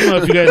hilarious. Which I don't know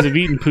if you guys have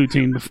eaten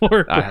poutine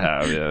before. I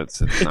have. Yeah, it's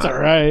It's not, all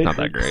right. Not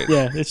that great.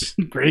 Yeah, it's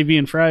gravy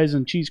and fries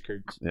and cheese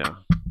curds. Yeah,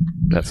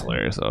 that's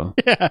hilarious though.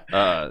 Yeah.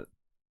 All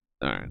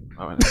right.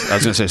 I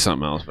was gonna say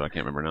something else, but I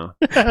can't remember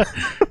now.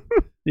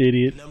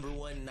 Idiot. number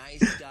one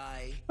nice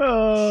guy.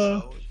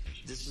 Uh, So,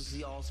 this was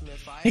the ultimate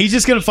fight. he's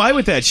just gonna fight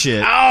with that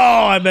shit. Oh,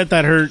 I bet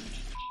that hurt.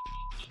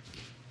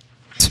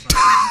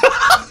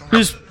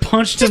 Just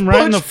punched him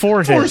right in the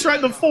forehead. Force right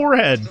in the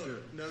forehead.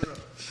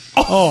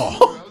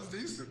 Oh,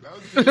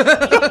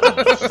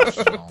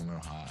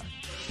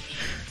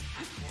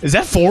 Is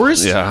that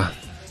Forrest? Yeah.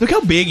 Look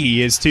how big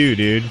he is too,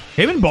 dude.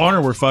 Him and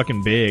Bonner were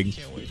fucking big.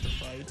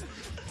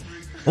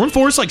 Weren't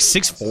Forrest like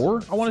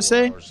 6'4", I want to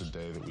say?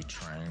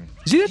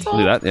 Is he that tall?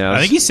 Look at that. Yeah. I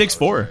think he's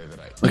 6'4".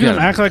 look at him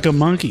act like a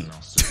monkey.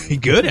 He's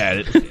good at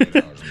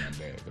it.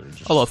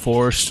 I love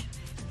Forrest.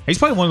 He's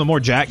probably one of the more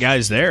jack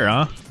guys there,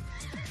 huh?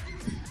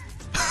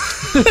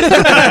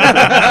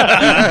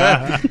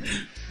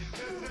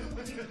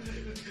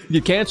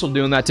 You canceled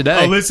doing that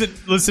today. Oh, listen to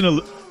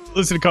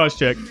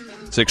Koscheck.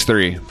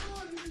 6'3".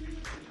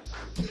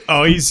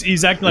 Oh,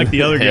 he's acting like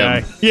the other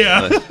Him. guy.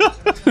 Yeah.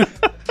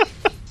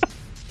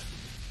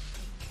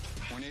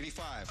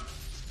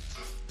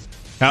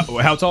 185.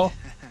 How tall?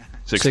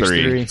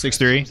 6'3".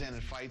 6'3". Comes in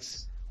and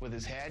fights with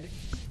his head,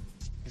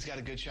 he's got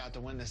a good shot to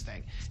win this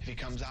thing. If he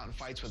comes out and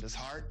fights with his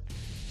heart,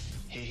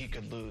 he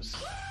could lose.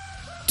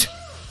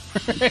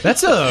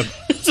 That's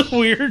It's a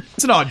weird.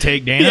 it's an odd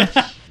take, Dana.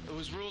 It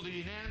was ruled a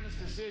unanimous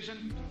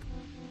decision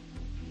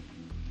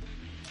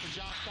for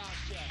Josh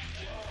Koscheck.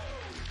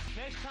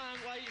 Next time,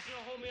 why are you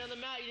gonna hold me on the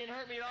mat? You didn't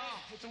hurt me at all.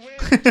 It's a win.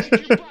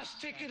 Take your bus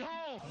ticket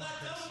home.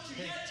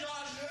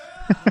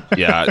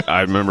 Yeah,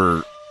 I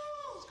remember.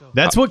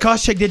 That's what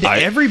Koscheck did to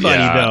everybody,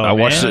 yeah, though. I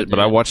watched man. it, but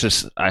I watched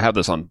this. I have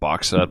this on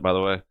box set, by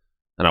the way,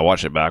 and I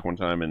watched it back one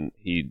time, and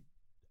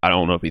I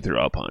don't know if he threw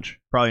out a punch.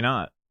 Probably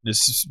not.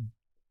 Just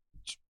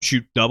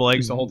shoot double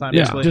eggs the whole time.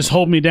 Yeah, basically. just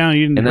hold me down.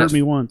 You didn't And hurt that's-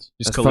 me once.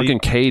 Just This fucking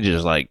cage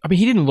is like I mean,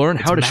 he didn't learn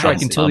how to strike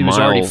massive. until A he was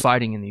already mile-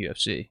 fighting in the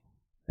UFC.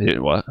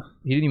 What?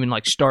 He didn't even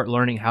like start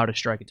learning how to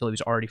strike until he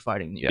was already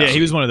fighting in the Yeah, UFC.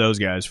 he was one of those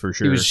guys for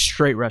sure. He was a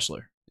straight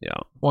wrestler. Yeah.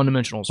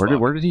 One-dimensional.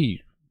 Where did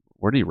he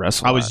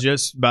wrestle? I was at?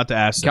 just about to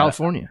ask.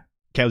 California.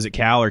 Was it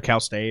Cal or Cal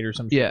State or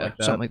something? Yeah, like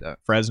that? something like that.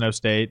 Fresno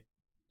State.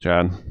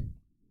 Chad.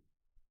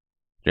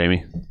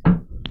 Jamie. I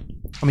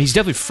mean, he's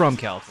definitely from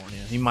California.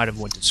 He might have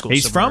went to school.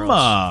 He's from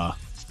else.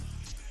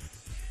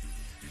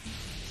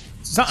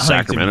 It's not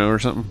Sacramento or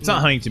something. It's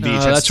not Huntington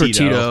Beach. That's where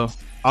Tito.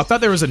 I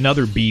thought there was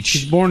another beach.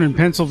 He's born in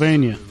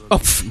Pennsylvania. Oh,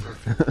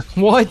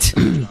 what?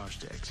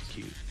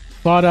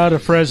 Fought out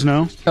of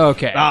Fresno.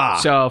 Okay,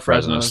 so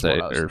Fresno is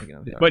State. what I was thinking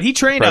of, yeah. But he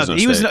trained out.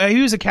 Fresno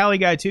He was a Cali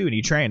guy too, and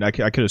he trained. I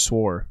could have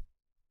swore.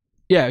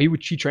 Yeah, he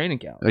trained in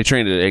Cali. He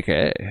trained at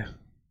AKA.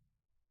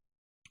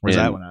 Where's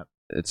that one at?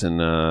 It's in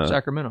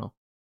Sacramento.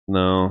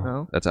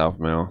 No, that's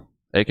Alpha Male.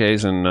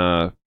 AKA's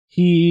in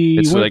He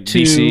went like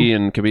to, DC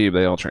and Khabib.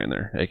 They all train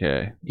there.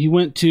 AKA. He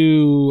went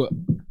to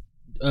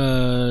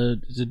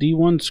the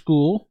D1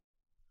 school,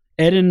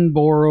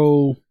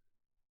 Edinburgh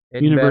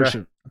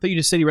University. I thought you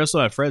just said he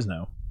wrestled out of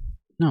Fresno.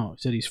 No,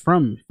 he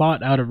said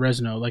fought out of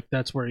Fresno. Like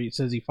that's where he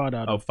says he fought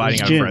out. Oh, of fighting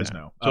his out gym. of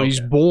Fresno. So he's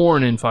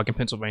born in fucking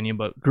Pennsylvania,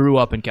 but grew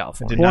up in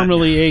California.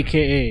 Formerly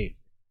AKA.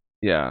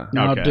 Yeah.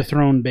 Now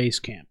Dethroned Base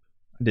Camp.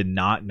 I did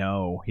not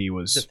know he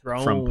was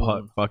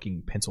from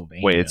fucking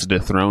Pennsylvania. Wait, it's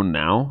dethroned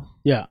now?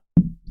 Yeah.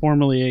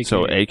 Formerly AKA.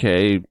 So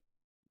AKA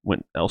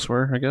went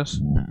elsewhere, I guess?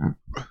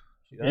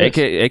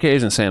 AKA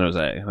is in San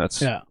Jose.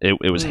 That's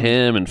it was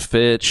him and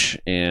Fitch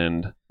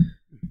and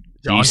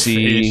DC.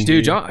 Fitch,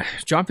 dude,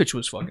 John Fitch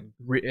was fucking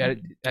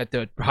at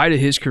the height of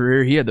his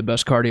career. He had the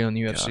best cardio in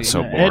the UFC. Yeah,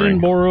 so boring.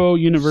 Edinburgh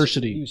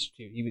University.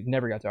 He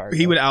never got tired.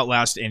 He would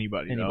outlast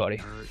anybody.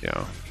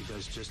 Yeah.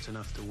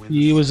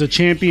 He was a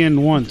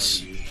champion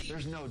once.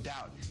 There's no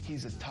doubt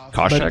he's a tough.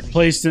 Koscheck? But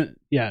placed in,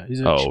 yeah.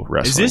 He's a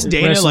wrestling. Is this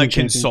Dana Wrestling like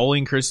champion.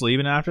 consoling Chris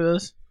Leben after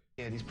this?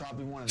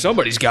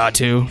 Somebody's got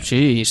to.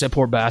 Jeez, that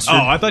poor bastard.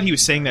 Oh, I thought he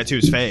was saying that to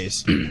his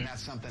face.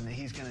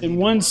 In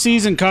one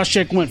season,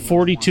 Koscheck went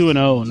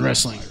 42-0 in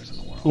wrestling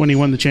when he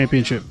won the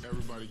championship.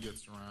 Everybody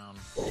gets around,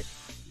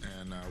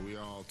 and we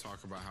all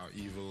talk about how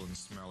evil and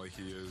smelly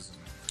he is.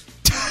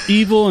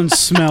 Evil and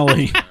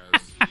smelly.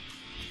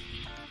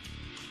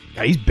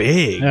 Yeah, he's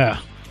big. Yeah.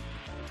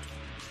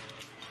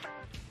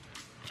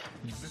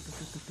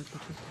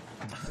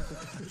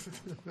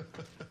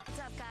 What's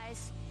up,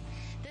 guys?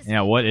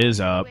 Yeah, what is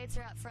up? Weights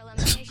are up for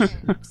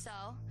elimination, so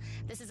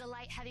this is a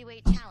light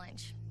heavyweight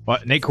challenge.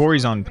 What? Nate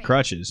Corey's on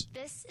crutches.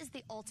 This is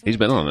the ultimate. He's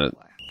been on it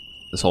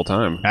this whole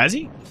time. Has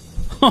he?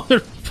 Oh,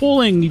 they're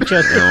pulling each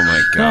other. Oh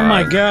my god. Oh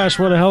my gosh,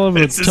 what a hell of a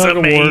This is tug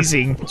of war.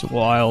 amazing. It's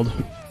wild.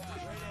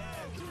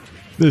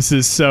 This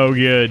is so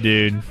good,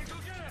 dude.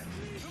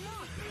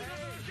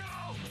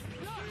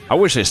 I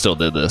wish they still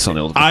did this on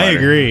the Ultimate I Fighter.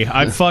 agree.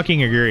 I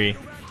fucking agree.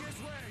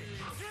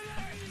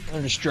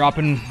 They're just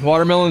dropping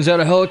watermelons out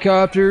of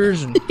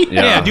helicopters. And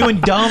Yeah, doing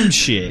dumb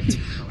shit.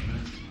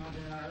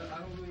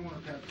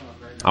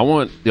 I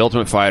want the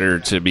Ultimate Fighter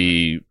to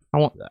be I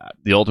want that.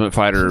 the Ultimate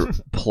Fighter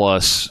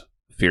plus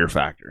Fear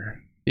Factor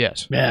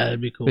Yes. Yeah,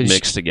 that'd be cool. They just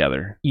mixed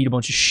together. eat a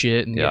bunch of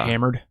shit and Yeah. get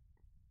hammered.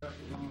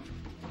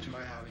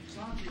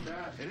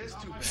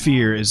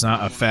 Fear is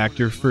not a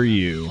factor for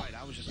you.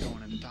 I was just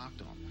going in to talk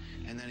to him,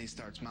 and then he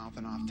starts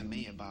mouthing off to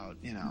me about,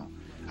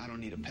 I don't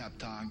need a pep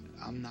talk.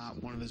 I'm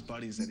not one of his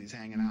buddies that he's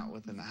hanging out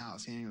with in the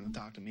house. He ain't gonna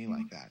talk to me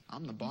like that.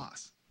 I'm the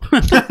boss.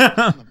 I'm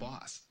the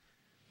boss.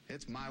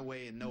 It's my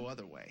way and no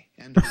other way.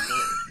 End of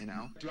story,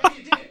 Yeah,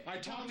 you did. I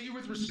talked to you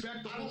with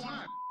respect the whole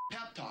time.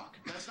 Pep talk.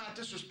 That's not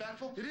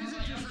disrespectful. It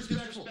isn't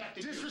disrespectful.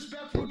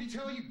 Disrespectful would be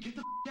telling you, get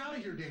the out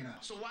of here, Dana.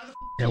 So why the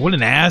Yeah, what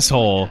an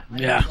asshole.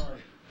 Yeah.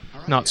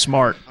 Not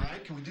smart. All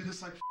right, can we do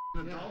this like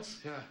adults?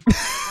 Yeah. You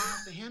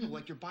have to handle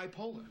like you're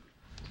bipolar.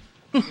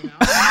 This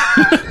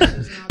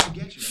is not to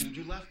get you, dude.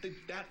 You left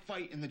that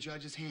fight in the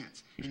judge's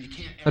hands, and you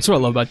can't. That's what I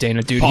love about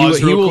Dana, dude. Pause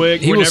he real will,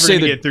 quick. He We're will never say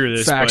gonna the get through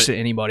this, facts but- to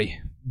anybody.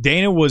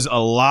 Dana was a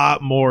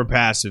lot more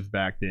passive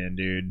back then,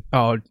 dude.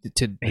 Oh, He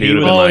would have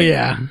been Oh, like,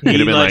 yeah. He'd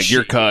have been let like,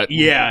 "You're cut."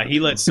 Yeah, he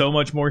let so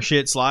much more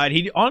shit slide.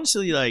 He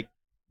honestly like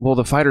Well,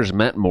 the fighters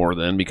meant more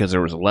then because there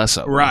was less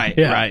of them.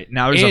 right.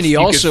 Now there's And a he you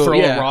also- could throw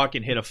yeah. a rock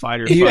and hit a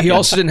fighter. He fucking-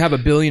 also didn't have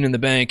 $1 billion in the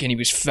bank, and he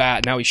was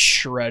fat. Now he's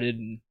shredded,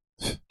 and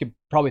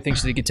probably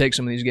thinks that he could take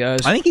some of these guys.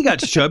 I think he got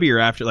chubbier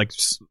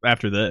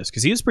after this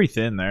because he was pretty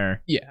thin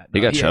there. Yeah, He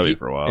got yeah, chubby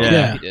for a while.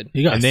 Yeah. he did.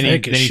 He got And then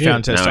thick he as shit.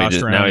 found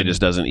testosterone. Now he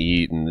just doesn't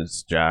eat and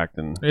is jacked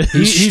and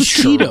He's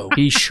keto.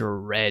 He's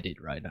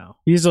shredded right now.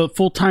 He's a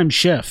full-time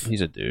chef.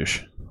 he's a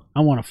douche. I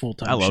want a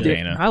full-time I love chef.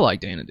 Dana. I like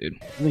Dana, dude.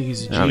 I think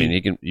he's a G. I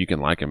mean, you can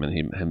like him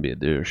and him be a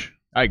douche.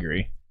 I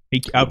agree.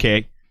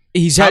 Okay.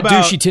 He's How had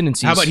about- douchey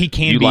tendencies. How about he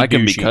can You be like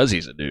him douchey? because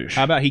he's a douche.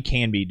 How about he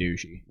can be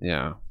douchey?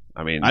 Yeah,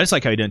 I mean, I just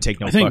like how he doesn't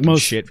take no I think fucking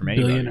most shit from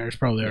anybody. billionaires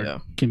probably Yeah.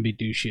 can be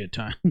douchey at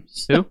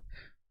times. Who?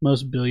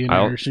 Most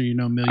billionaires or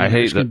millionaires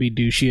hate can that- be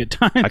douchey at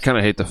times. I kind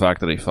of hate the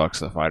fact that he fucks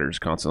the fighters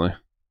constantly.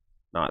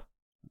 Not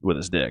with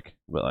his dick,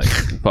 but like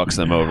fucks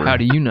them over. How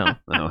do you know?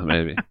 No,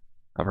 maybe.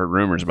 I've heard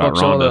rumors about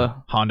Fucks all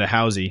Ronda. Honda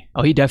Housey.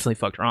 Oh, he definitely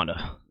fucked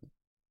Ronda.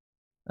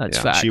 That's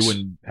facts. She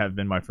wouldn't have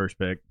been my first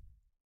pick.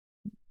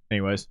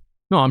 Anyways.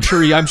 No, I'm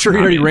sure he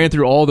already ran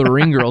through all the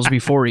ring girls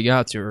before he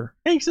got to her.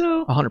 I think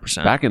so.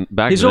 100%.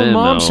 Back his then, own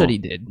mom though, said he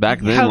did.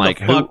 Back then, How like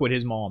the fuck would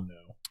his mom know?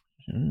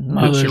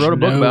 She wrote a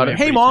book about it.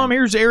 Hey, Mom,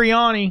 here's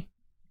Ariani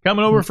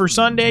coming over for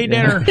Sunday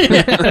dinner.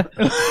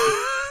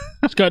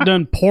 Just got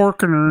done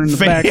porking her in the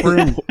back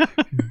room.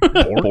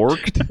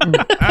 Porked?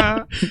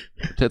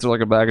 Tits are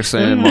like a bag of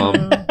sand,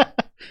 Mom.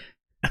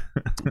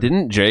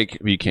 Didn't Jake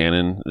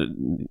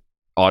Buchanan,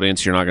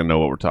 audience, you're not going to know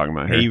what we're talking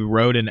about here. He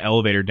rode an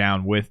elevator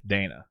down with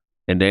Dana.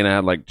 And Dana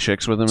had like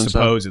chicks with him and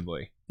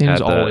supposedly.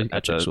 Dana's always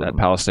got chicks with him. At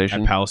Palace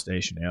Station? At Palace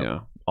Station,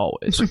 yeah.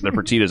 Always. They're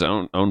Fertitta's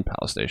own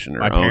Palace Station.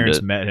 My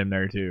parents met him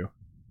there too.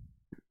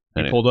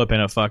 He pulled up in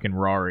a fucking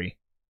Rari.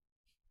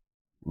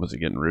 Was he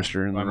getting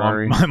rooster in the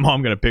Rari? My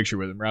mom got a picture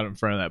with him right in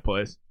front of that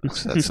place.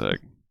 That's sick.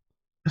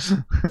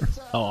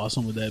 How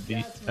awesome would that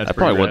be? That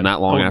probably wasn't that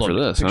long after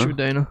this, huh? With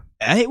Dana.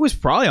 It was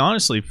probably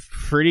honestly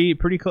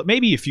pretty close.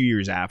 Maybe a few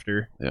years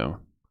after. Yeah.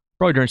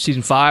 Probably during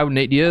season 5 with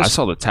Nate Diaz. I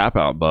saw the tap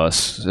out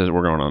bus. We're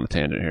going on a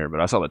tangent here, but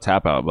I saw the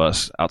tap out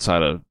bus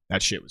outside of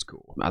that shit was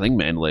cool. I think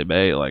Mandalay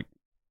Bay. Like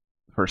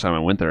first time I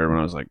went there when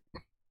I was like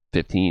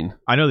 15.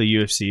 I know the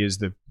UFC is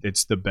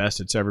the best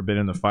it's ever been,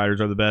 and the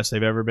fighters are the best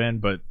they've ever been.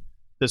 But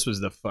this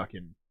was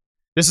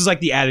this is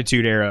like the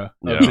Attitude Era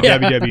of the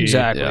WWE.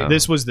 Exactly. Yeah.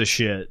 This was the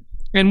shit.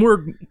 And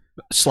we're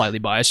slightly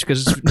biased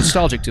because it's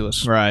nostalgic to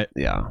us. Right.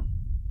 Yeah.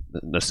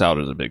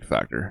 Nostalgia is a big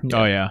factor.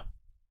 Oh yeah.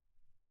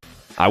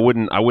 I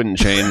wouldn't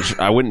change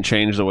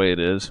the way it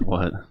is.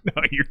 What?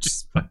 No, you're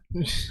just.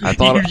 I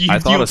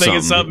thought of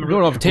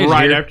something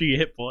right after you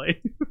hit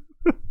play.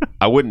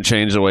 I wouldn't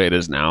change the way it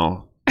is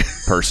now,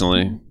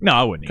 personally. No,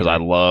 I wouldn't, because I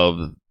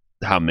love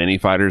how many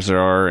fighters there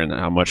are and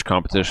how much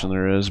competition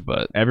there is.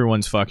 But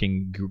everyone's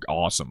fucking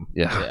awesome.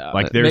 Yeah,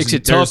 like makes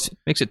it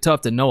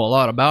tough to know a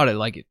lot about it.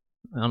 Like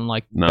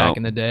unlike back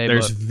in the day,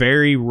 there's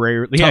very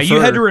rarely. Yeah, you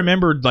had to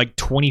remember like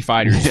 20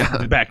 fighters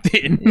back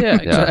then.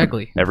 Yeah,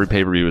 exactly. Every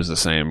pay-per-view is the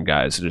same,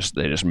 guys.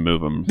 They just move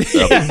them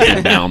up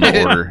and down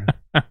the order.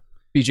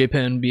 BJ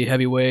Penn be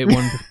heavyweight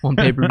one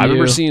pay-per-view. I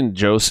remember seeing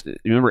Joe. You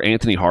remember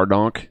Anthony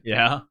Hardonk?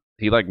 Yeah,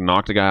 he like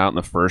knocked a guy out in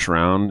the first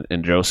round,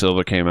 and Joe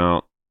Silva came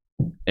out,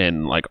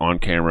 and like on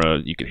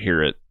camera you could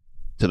hear it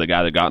to the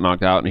guy that got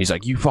knocked out, and he's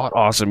like, "You fought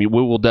awesome. We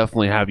will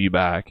definitely have you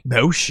back."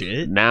 No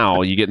shit.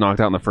 Now you get knocked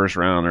out in the first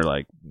round, they're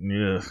like, "Ugh,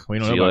 we don't see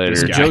know you about later."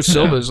 this guy. Joe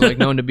Silva's like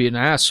known to be an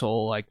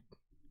asshole, like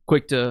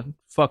quick to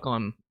fuck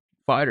on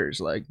fighters,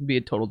 like be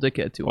a total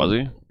dickhead to him. Was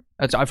he?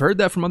 I've heard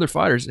that from other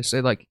fighters. They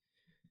say like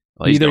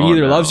Well, he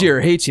either loves you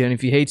or hates you, and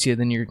if he hates you,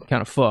 then you're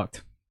kind of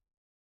fucked.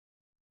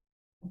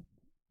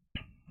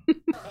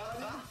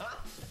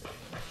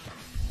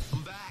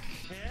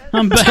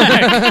 I'm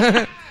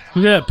back.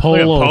 Look at that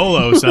polo. Look at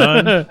polo,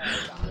 son.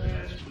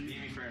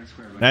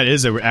 That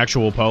is an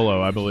actual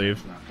polo, I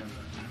believe.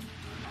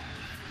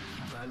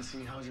 Glad to see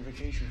you. How was your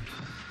vacation?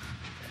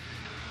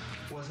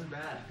 Wasn't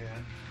bad. Yeah,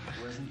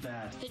 wasn't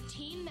bad. The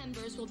team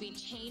members will be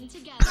chained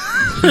together.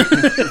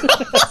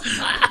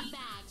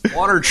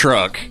 Water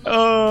truck.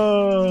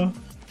 Oh.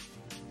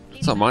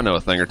 Something I know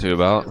a thing or two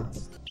about.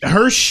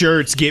 Her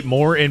shirts get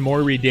more and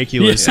more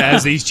ridiculous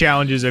as these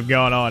challenges have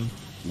gone on.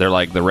 They're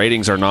like, the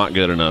ratings are not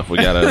good enough. We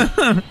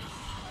gotta.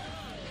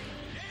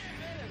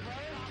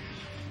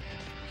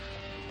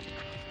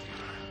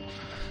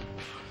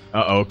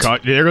 Uh-oh,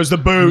 there goes the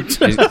boot.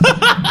 He's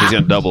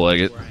gonna double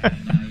leg it.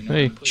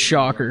 Hey,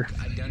 shocker.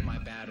 I've done my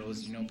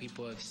battles. You know,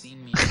 people have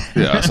seen me.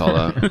 Yeah, I saw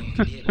that.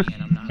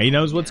 He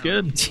knows what's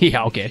good.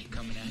 Yeah, okay.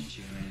 Coming at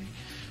you, and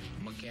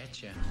look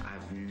at you.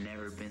 I've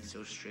never been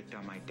so strict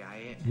on my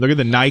diet. Look at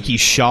the Nike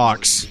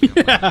Shocks.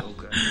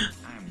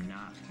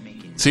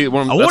 See, I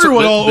wonder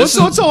what's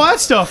all that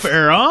stuff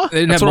there, huh?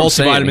 They didn't have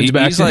multivitamins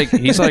back then.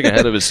 He's like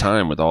ahead of his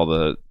time with all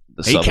the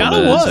he kind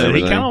of was.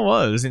 He kind of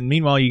was. And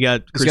meanwhile, you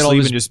got Chris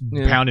Levin just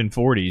pounding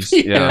 40s.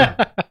 Yeah.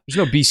 There's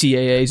no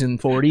BCAAs in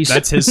 40s.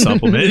 That's his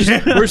supplement.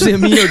 Where's the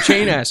amino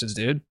chain acids,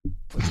 dude?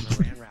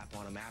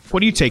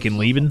 What are you taking,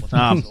 Levin?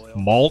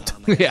 Malt.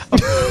 Yeah.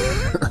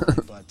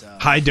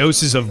 High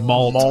doses of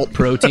malt. Malt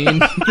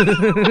protein.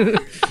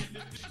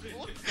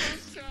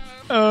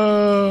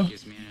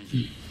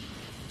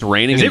 It's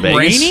raining Is in it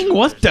Vegas? raining?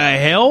 What the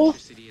hell?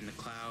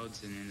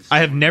 I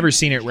have never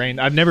seen it rain.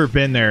 I've never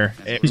been there.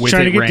 He's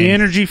trying to get the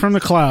energy from the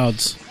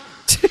clouds.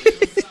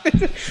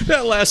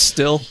 That lasts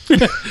still.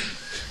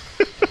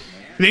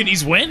 Dude,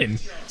 he's winning.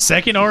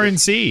 Second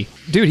RNC.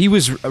 Dude, he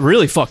was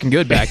really fucking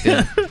good back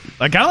then.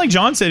 Like kind of like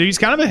John said, he's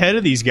kind of ahead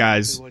of these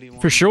guys.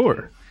 For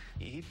sure.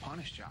 He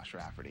punished Josh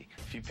Rafferty.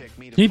 If you pick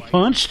me to He fight-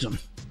 punched him.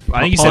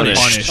 I think he said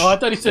punished. Oh, I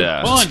thought he said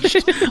Yeah. punched.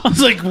 I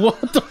was like,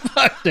 what the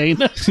fuck,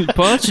 Dana?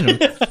 Punching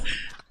him.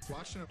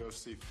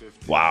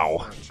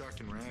 Wow.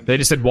 They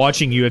just said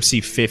watching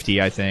UFC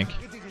 50, I think.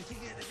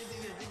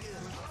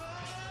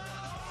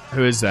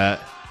 Who is that?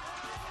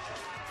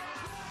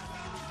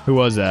 Who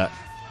was that?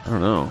 I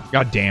don't know.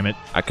 God damn it.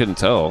 I couldn't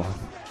tell.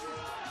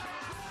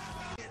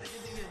 It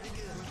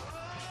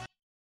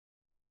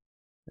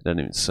doesn't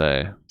even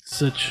say.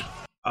 Such.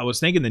 I was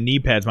thinking the knee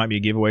pads might be a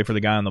giveaway for the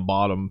guy on the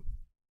bottom.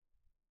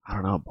 I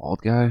don't know,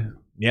 bald guy.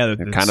 Yeah,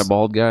 kind of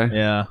bald guy.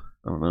 Yeah,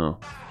 I don't know.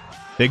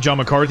 Big John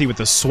McCarthy with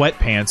the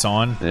sweatpants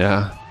on.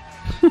 Yeah,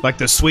 like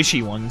the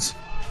swishy ones.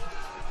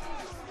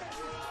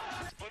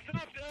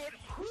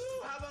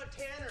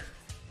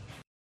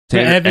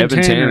 Evan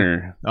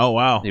Tanner. Oh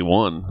wow, he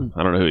won.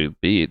 I don't know who he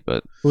beat,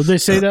 but what did they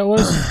say that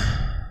was?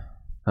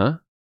 Huh?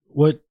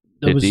 What?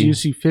 That was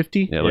UC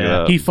 50. Yeah, look it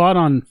up. He fought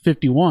on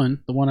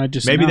 51. The one I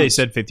just maybe announced. they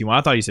said 51.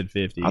 I thought he said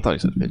 50. I thought he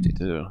said 50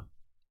 too.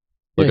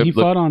 Yeah, he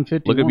fought on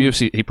 51. Look at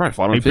UFC. He probably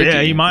fought on 50.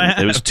 Yeah, he might have.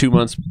 It was 2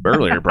 months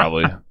earlier,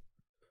 probably.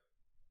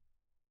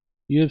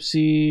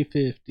 UFC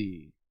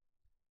 50.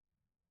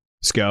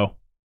 Let's go.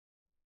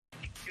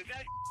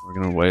 We're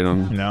gonna wait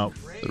on the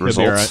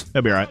results.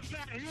 He'll be all right.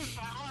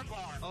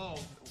 Oh,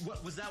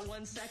 what was that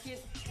 1 second?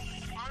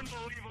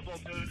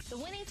 The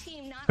winning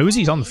team not Who is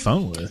he on the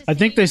phone with? I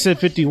think they said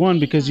 51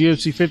 because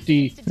UFC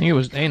 50. I think it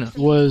was Dana.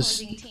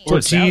 Was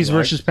Ortiz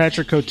versus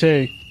Patrick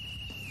Cote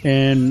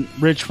and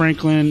Rich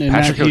Franklin and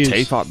Patrick Matt Hughes.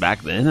 Cote fought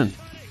back then in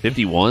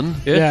 51.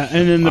 Yeah,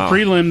 and then the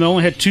prelim, they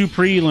only had 2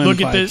 prelim. Look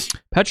fights. at this.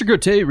 Patrick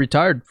Cote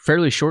retired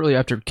fairly shortly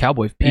after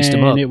Cowboy pieced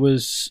him up. And it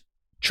was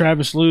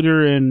Travis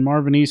Luter and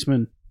Marvin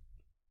Eastman.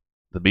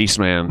 The Beast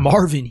Man.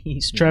 Marvin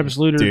Eastman. Travis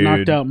Luter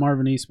knocked out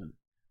Marvin Eastman.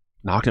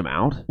 Knocked him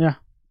out? Yeah.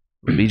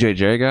 The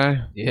BJJ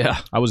guy?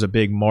 Yeah. I was a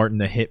big Martin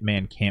the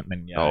Hitman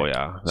Campman guy. Oh,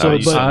 yeah. So,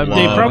 but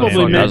they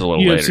probably met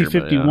UFC later,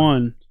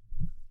 51,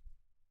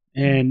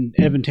 and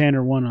Evan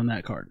Tanner won on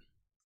that card.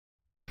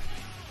 Are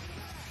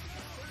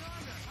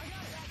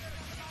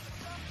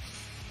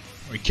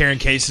we carrying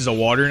cases of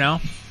water now?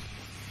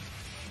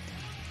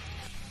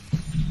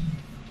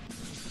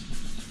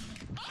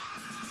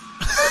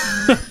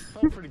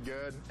 Pretty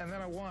good, and then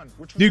I won.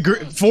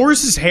 Dude,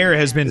 Forrest's hair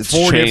has been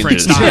four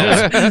changes.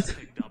 different styles.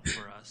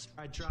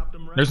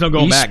 There's no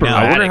going back now.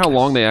 I wonder how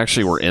long they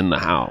actually were in the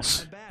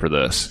house for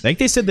this. I think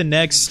they said the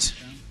next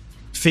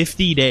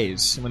 50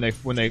 days when they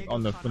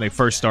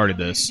first started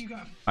this.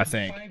 I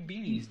think. 5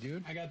 beanies,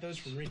 dude. I got those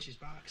from Richie's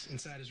box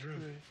inside his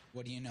room.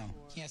 What do you know?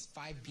 He has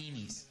 5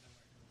 beanies.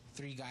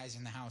 3 guys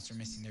in the house are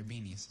missing their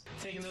beanies.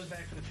 Taking those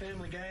back for the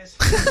family, guys.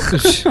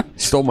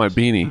 Stole my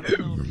beanie. I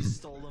don't know if he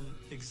stole them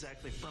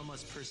exactly from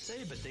us per se,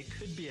 but they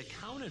could be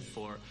accounted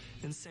for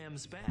in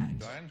Sam's bag.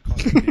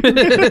 Because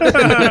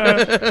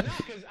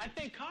I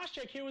think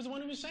Koscheck here was the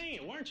one who was saying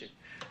it, weren't you?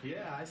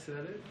 Yeah, I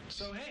said it.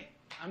 So, hey,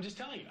 I'm just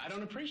telling you, I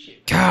don't appreciate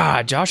it.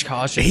 God, Josh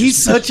Koscheck.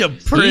 He's such a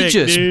prick, He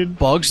just dude.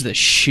 bugs the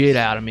shit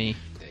out of me.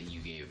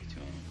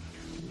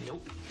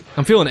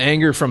 I'm feeling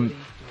anger from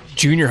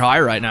junior high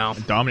right now.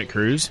 Dominic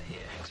Cruz.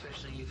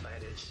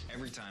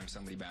 Every time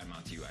somebody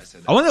badmouths you, I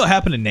said I wonder what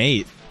happened to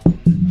Nate.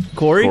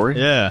 Corey?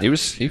 Yeah.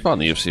 He fought in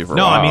the UFC for a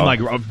No, while. I mean like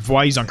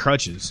why he's on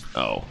crutches.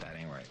 Oh.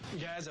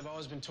 Guys, I've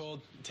always been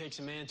told it takes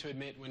a man to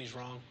admit when he's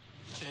wrong.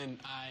 And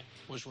I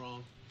was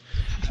wrong.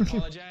 I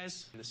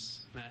apologize for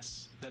this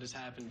mess that has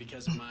happened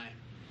because of my...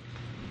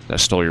 That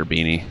stole your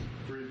beanie.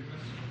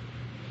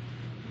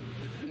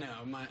 No,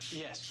 my...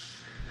 Yes.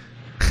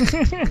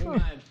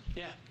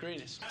 Yeah,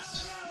 greatness.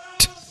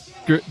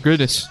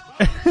 Goodness.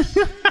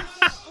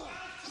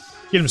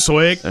 Get him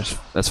swig.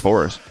 That's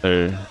Forrest.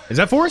 Is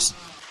that Forrest?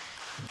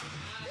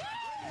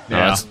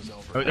 Yeah.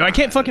 I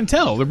can't fucking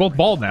tell. They're both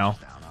bald now.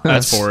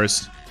 That's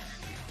Forrest.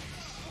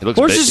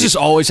 Forrest is just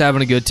always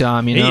having a good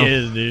time, you know? He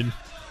is, dude.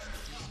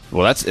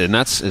 Well, is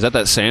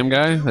that same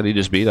guy that he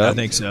just beat up? I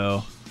think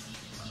so.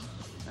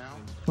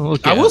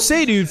 Look I at will it.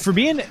 say, dude, for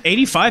being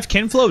 85,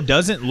 Ken Flo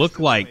doesn't look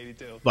like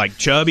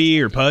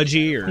chubby or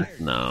pudgy or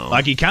no.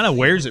 Like he kind of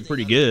wears it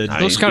pretty good.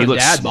 He looks kind of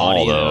dad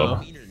small, body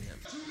though.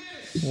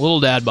 Little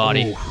dad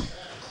body. Ooh.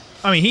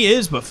 I mean, he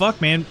is, but fuck,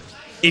 man.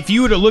 If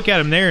you were to look at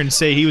him there and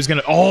say he was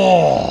gonna,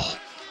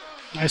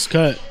 nice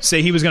cut.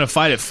 Say he was gonna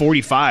fight at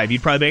 45,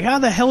 you'd probably be like, how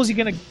the hell is he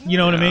gonna? You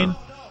know what I mean?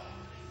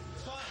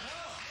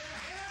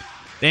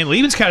 Damn,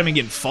 Lieben's kind of been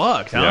getting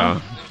fucked, huh?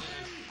 Yeah.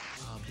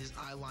 His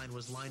eye line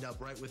was lined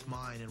up right with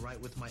mine and right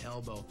with my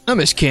elbow. I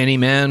miss Kenny,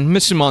 man.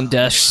 Miss him on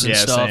desks and Yeah,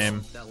 stuff.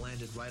 same. That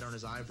landed right on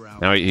his eyebrow.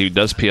 Now he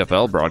does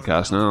PFL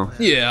broadcast now.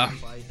 Yeah.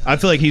 I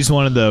feel like he's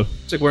one of the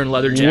It's like wearing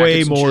leather jackets.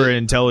 way and more shit.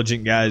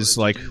 intelligent guys,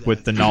 like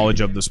with the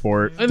knowledge of the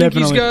sport. I think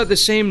he's got the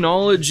same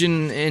knowledge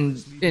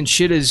and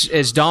shit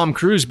as Dom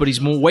Cruz, but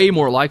he's way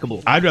more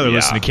likable. I'd rather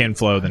listen to Ken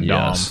Flo than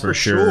Dom for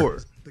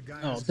sure.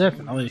 Oh,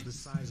 definitely.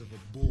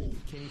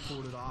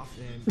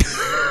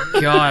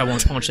 God, I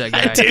want to punch that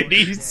guy. Dude,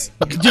 he's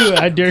Do it.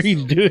 I dare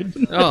you to do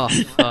it. Oh,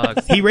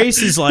 fuck. he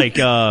races like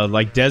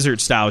desert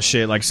style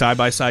shit, like side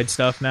by side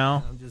stuff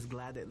now.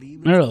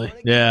 Really?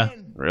 Yeah,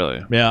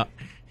 Really? yeah.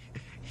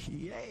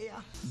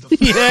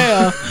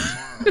 Yeah.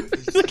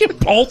 Look at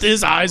both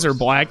his eyes are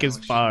black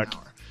as fuck.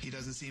 He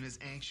doesn't seem as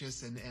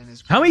anxious and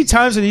as How many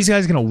times are these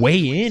guys gonna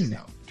weigh in?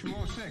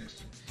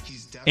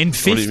 In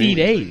 50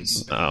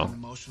 days. Oh.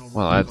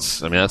 Well,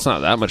 that's not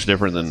that much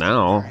different than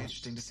now.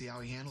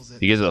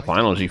 You get to the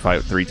finals, you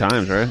fight 3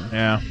 times, right?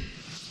 Yeah.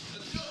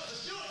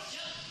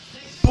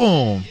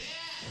 Boom.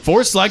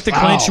 Forrest like the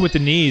clinch with the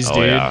knees, Oh,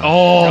 dude. yeah.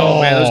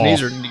 Oh, man, those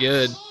knees are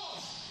good.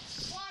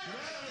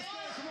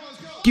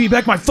 Give me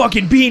back my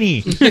fucking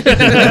beanie.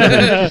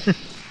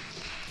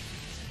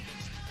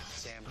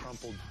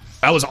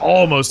 That was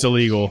almost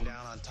illegal.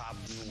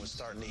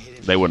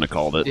 They wouldn't have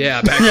called it.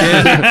 Yeah, back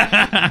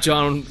then,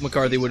 John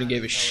McCarthy wouldn't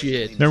give a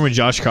shit. Remember when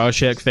Josh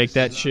Koscheck faked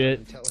that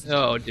shit?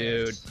 Oh,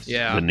 dude.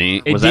 Yeah. The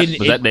knee. Was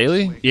that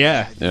Daly?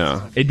 Yeah.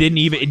 Yeah. It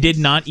did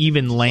not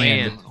even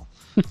land.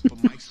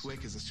 But Mike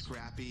Swick is a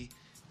scrappy,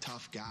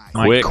 tough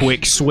guy.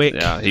 Quick Swick.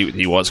 Yeah,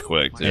 he was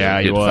quick. Dude. Yeah,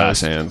 he had was.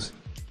 fast hands.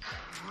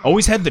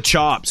 Always had the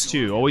chops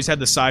too. Always had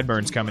the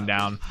sideburns coming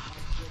down.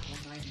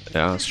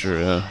 Yeah, that's true.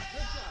 Yeah.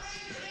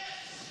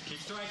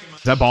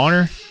 Is that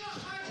Bonner?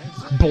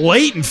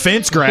 Blatant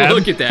fence grab.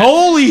 Look at that.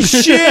 Holy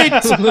shit!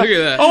 Look at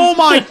that. Oh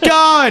my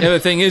god! Yeah, the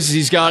thing is,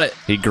 he's got it.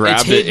 He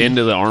grabbed it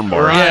into the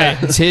armbar. Right. Yeah,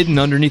 it's hidden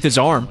underneath his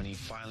arm. When he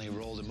finally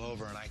rolled him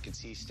over and I could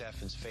see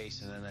Stefan's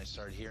face, and then I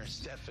started hearing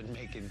Stefan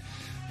making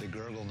the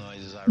gurgle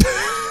noises, I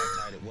realized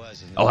how tight it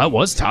was. And that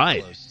was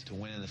tight. To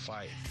winning the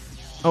fight.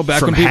 Oh, back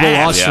From when people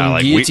half. lost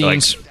from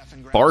guillotines.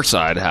 Far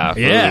side half.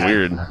 Yeah.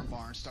 Really weird.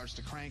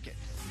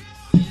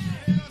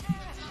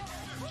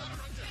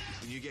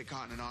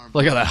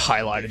 Look how that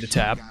highlighted the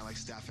tap.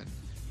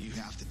 You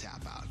have to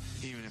tap out,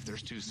 even if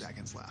there's 2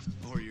 seconds left,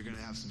 or you're going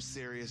to have some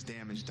serious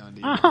damage done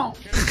to you. Ow.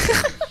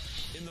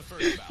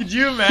 Could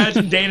you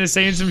imagine Dana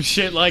saying some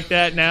shit like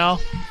that now?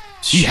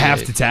 You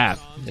have to tap.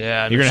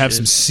 Yeah, You're gonna have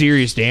some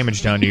serious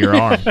damage done to your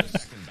arm. Did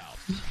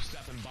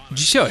you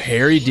see how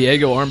hairy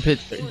Diego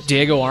armpits were?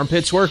 Diego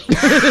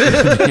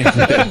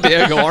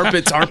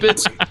armpits.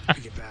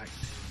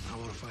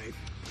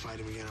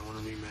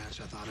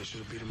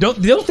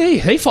 Don't they?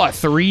 They fought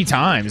 3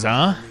 times,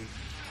 huh?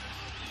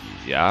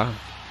 Yeah.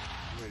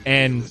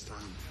 And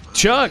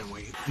Chuck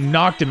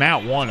knocked him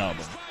out 1 of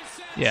them.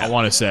 Yeah, I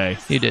want to say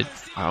he did.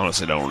 I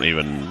honestly don't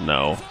even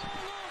know.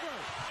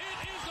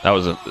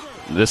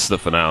 This is the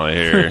finale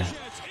here.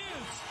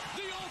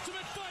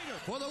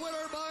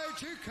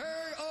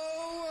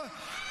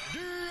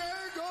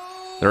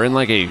 They're in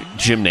like a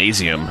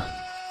gymnasium.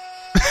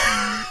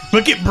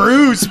 Look at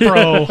Bruce,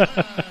 bro.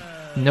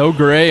 No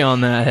gray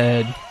on that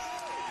head.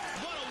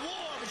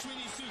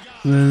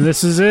 And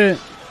this is it.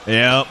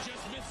 Yep.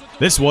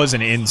 This was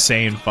an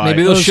insane fight.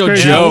 Maybe they'll show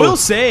crazy. Joe. I will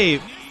say,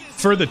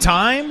 for the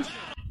time,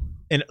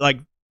 in like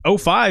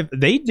 05,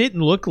 they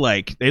didn't look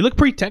like... They look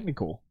pretty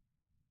technical.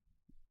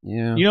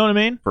 Yeah. You know what I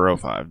mean? For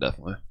 05,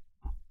 definitely.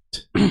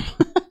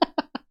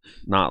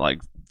 Not like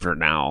for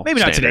now.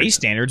 Maybe not today's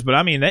standards, but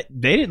I mean,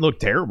 they didn't look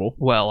terrible.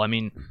 Well, I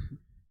mean,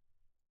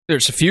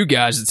 there's a few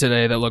guys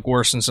today that look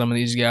worse than some of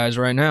these guys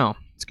right now.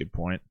 That's a good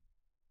point.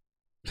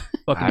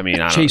 Fucking I mean,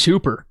 Chase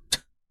Hooper.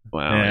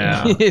 Wow.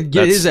 Yeah.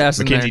 Get his ass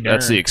in there.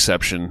 That's the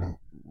exception.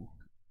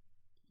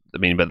 I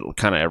mean, but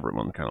kind of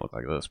everyone kind of looked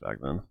like this back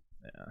then.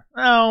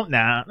 No.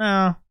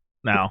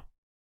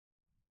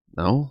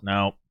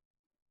 No?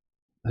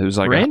 Who's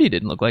like Randy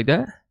didn't look like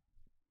that.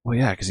 Well,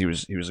 yeah, because he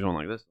was going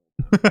like this.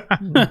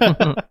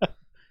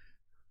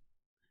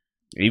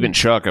 Even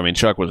Chuck. I mean,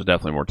 Chuck was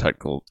definitely more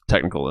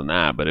technical than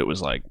that, but it was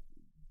like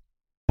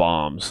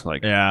bombs,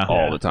 like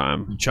all the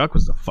time. Chuck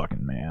was the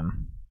fucking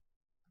man.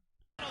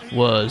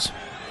 Was.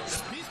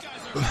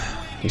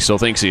 He still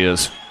thinks he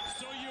is.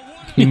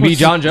 He can beat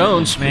John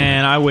Jones.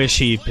 Man, I wish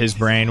his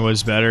brain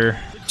was better.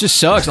 It just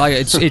sucks. Like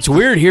it's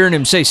weird hearing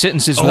him say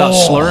sentences without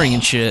slurring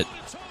and shit.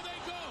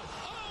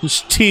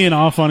 Just teeing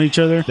off on each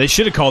other. They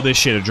should have called this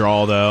shit a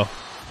draw, though.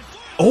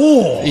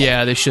 Oh!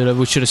 Yeah, they should have.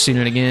 We should have seen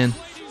it again.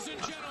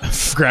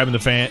 Grabbing the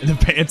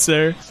pants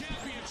there. Look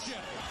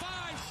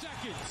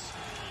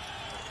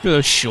at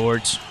those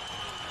shorts.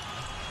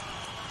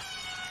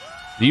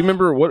 Do you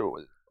remember what...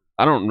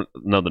 I don't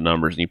know the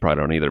numbers, and you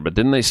probably don't either, but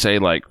didn't they say,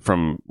 like,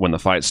 from when the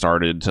fight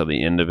started to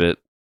the end of it,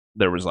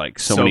 there was, like,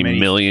 so many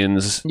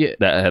millions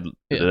that had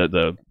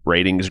the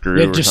ratings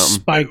grew or just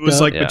something? Spiked it was,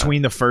 up. like,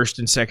 between the first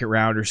and second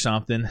round or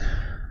something.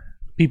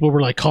 People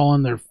were, like,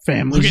 calling their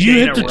families. Look at You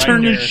Dana have to right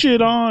turn there. this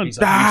shit on. He's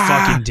like, we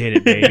fucking did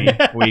it, baby.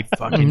 We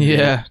fucking did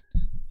it.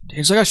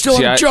 He's like, I still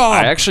have a job.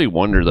 I actually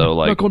wonder, though, I'm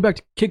like... not going back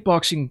to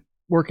kickboxing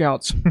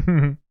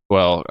workouts.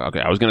 Well, okay,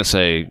 I was going to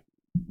say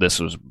this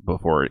was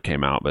before it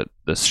came out, but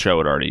this show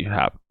had already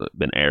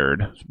been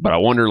aired. But I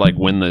wonder, like,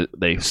 when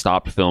they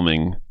stopped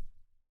filming,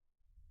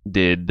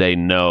 did they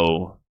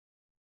know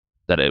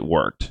that it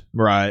worked?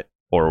 Right.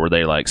 Or were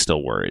they, like,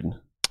 still worried?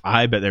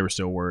 I bet they were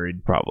still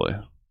worried. Probably.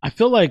 I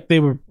feel like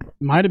they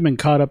might have been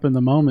caught up in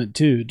the moment,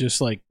 too.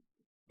 Just like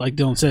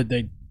Dylan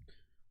said,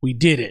 we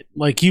did it.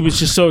 Like, he was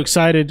just so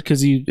excited because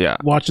he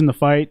watching the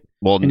fight.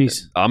 Well, and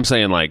I'm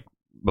saying, like,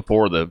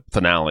 before the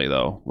finale,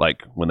 though,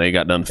 like when they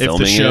got done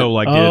filming if the show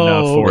it, did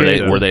enough for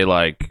it, were they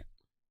like,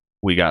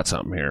 we got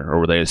something here, or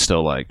were they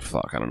still like,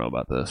 fuck, I don't know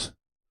about this?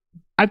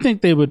 I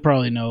think they would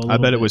probably know. I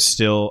bet it was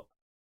still.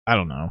 I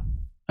don't know.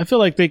 I feel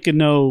like they could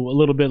know a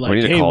little bit. Like,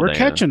 hey, we're Dana.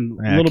 catching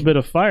a little bit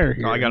of fire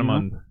here. I got him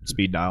on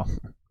speed dial.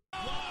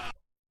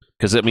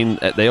 Because I mean,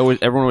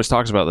 everyone always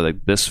talks about that.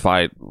 Like, this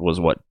fight was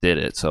what did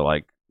it. So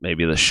like,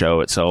 maybe the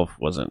show itself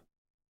wasn't.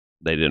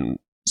 They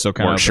didn't. So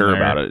kind weren't of sure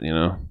about it, you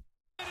know.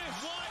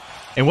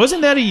 And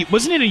wasn't it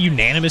a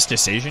unanimous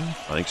decision?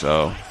 I think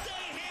so.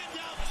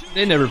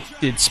 They never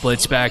did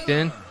splits back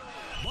then.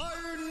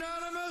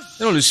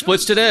 They don't do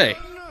splits today.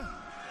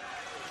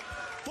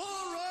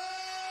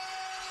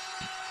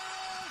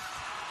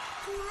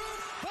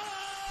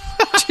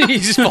 He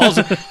just falls.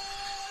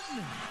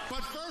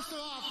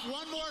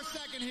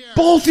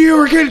 Both of you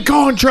are getting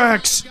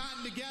contracts.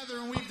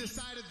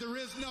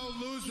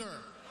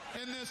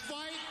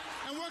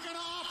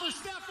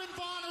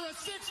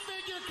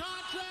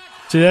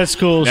 See, that's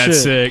cool shit.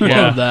 That's sick.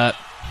 Yeah. Love that.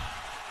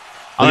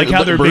 I like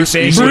how they're big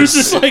faces. Bruce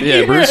is like,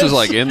 yeah, Bruce is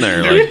like in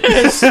there.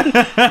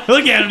 Like,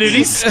 look at him, dude.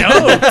 He's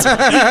stoked.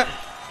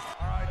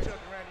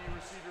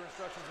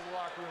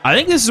 I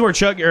think this is where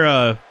Chuck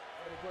or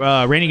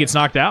Randy gets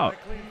knocked out.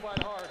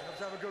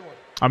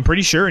 I'm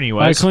pretty sure,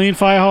 anyways. Fight clean,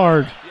 fight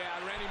hard.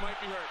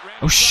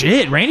 Oh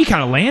shit, Randy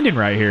kind of landing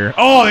right here.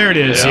 Oh, there it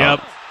is. Yeah.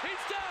 Yep.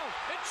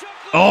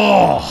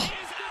 Oh.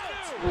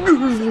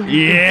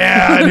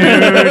 Yeah, dude.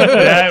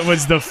 That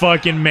was the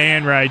fucking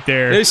man right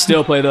there. They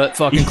still play that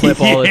fucking clip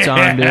all the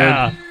time,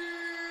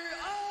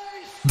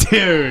 dude.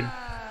 Dude.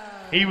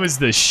 He was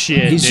the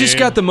shit. He's just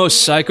got the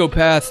most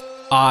psychopath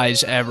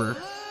eyes ever.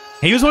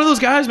 He was one of those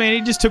guys, man.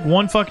 He just took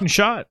one fucking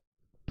shot.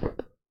 That's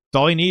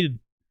all he needed.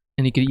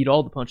 And he could eat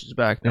all the punches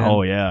back then.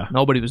 Oh, yeah.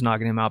 Nobody was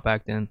knocking him out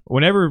back then.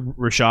 Whenever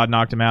Rashad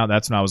knocked him out,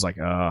 that's when I was like,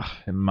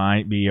 it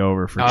might be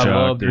over for Chuck. I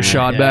loved dude.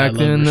 Rashad back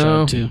then,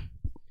 though. Too.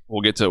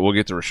 we'll get to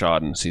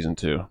Rashad in season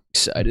 2.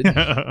 Excited.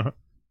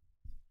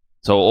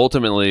 So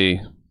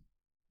ultimately,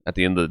 at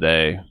the end of the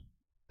day,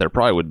 there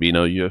probably would be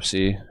no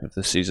UFC if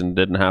this season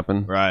didn't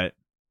happen. Right.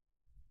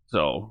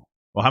 So,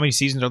 well, how many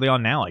seasons are they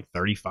on now? Like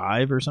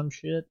 35 or some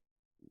shit?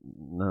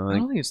 No, I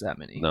don't think it's that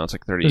many. No, it's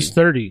like 30. It's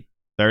 30.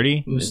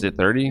 30? Is it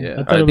 30? Yeah.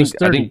 I thought it was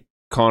 30. I think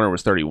Connor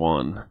was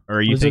 31. Or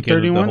are you Was it thinking of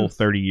the 31? whole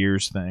 30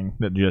 years thing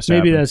that just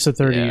Maybe happened? that's the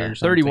 30 Yeah, years.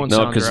 31 No,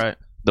 sounds 'cause right.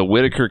 the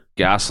Whitaker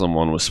Gaslam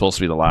one was supposed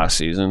to be the last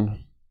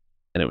season,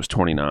 and it was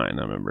 29,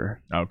 I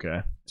remember.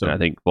 Okay. So I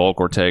think Volk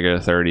Ortega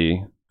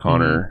 30,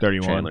 Connor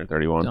 31. Chandler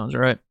 31. Sounds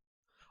right.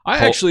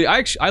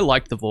 I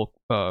liked the Volk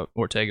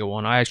Ortega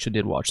one. I actually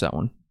did watch that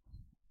one.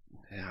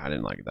 Yeah, I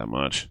didn't like it that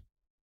much.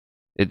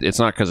 It's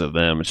not because of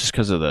them. It's just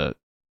because of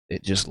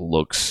it just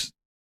looks,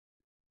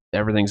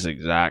 everything's the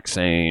exact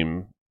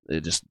same.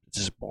 It's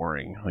just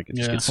boring. Like it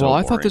just gets so well,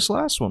 I boring. thought this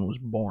last one was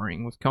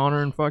boring with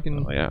Connor and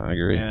fucking. Oh, yeah, I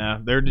agree. Yeah,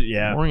 they're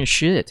boring as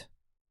shit.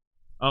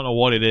 I don't know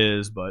what it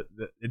is, but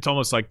it's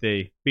almost like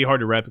they be hard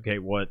to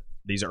replicate what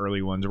these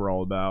early ones were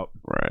all about.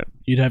 Right.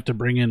 You'd have to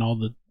bring in all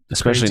the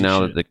Especially crazy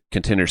now shit. that the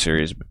Contender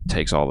Series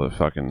takes all the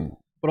fucking.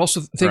 But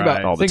also think Right.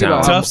 about All the think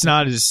talent. about how, Tough's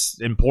not as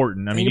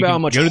important. I mean, think you about can how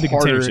much go to the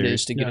harder Contender it Series.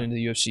 is to get into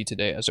the UFC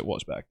today as it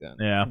was back then.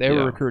 Yeah. They were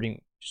Yeah.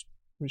 recruiting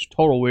just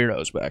total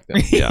weirdos back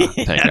then. Yeah, tank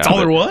That's out all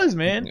of there it. was,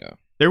 man. Yeah.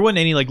 There wasn't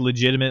any like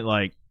legitimate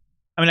like.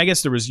 I mean, I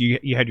guess there was. You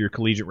had your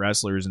collegiate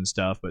wrestlers and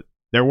stuff, but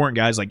there weren't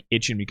guys like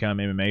itching to become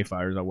MMA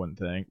fighters. I wouldn't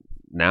think.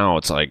 Now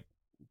it's like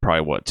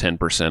probably what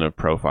 10% of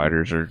pro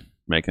fighters are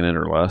making it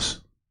or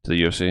less to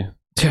the UFC.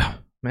 Yeah,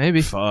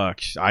 maybe.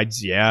 Fuck.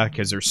 Yeah,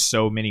 because there's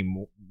so many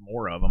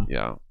more of them.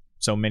 Yeah,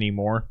 So many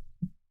more.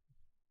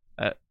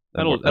 that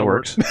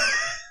works.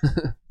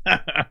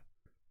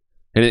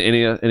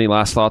 Any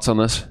last thoughts on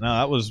this? No,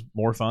 that was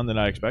more fun than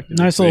I expected.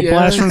 Nice little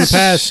blast from the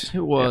past. It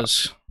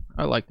was.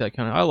 I like that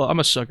kind of. I'm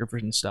a sucker for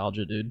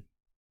nostalgia, dude.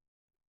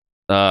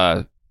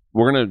 We're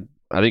gonna,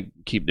 I think,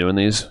 keep doing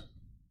these.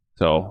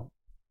 So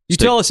You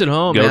tell us at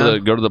home, go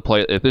man. to the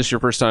play. If this is your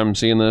first time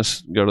seeing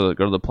this, go to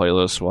the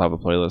playlist. We'll have a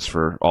playlist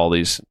for all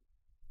these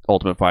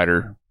Ultimate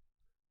Fighter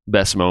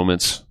best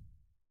moments.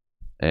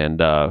 And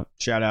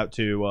Shout out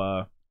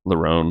to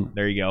Larone.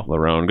 there you go.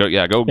 Larone.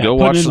 Go put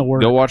watch in the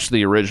work. go watch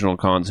the original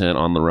content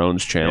on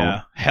Larone's channel.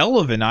 Yeah. Hell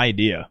of an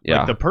idea. Yeah.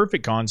 Like the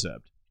perfect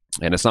concept.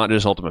 And it's not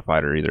just Ultimate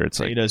Fighter either. It's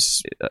He like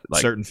does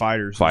like certain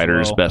fighters. as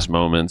fighters' well. best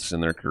moments in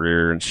their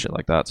career and shit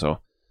like that. So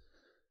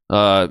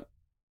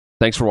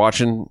thanks for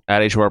watching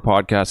at HOR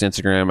Podcast,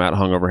 Instagram at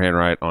Hungover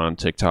Handwrite on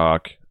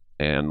TikTok,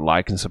 and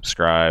like and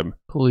subscribe.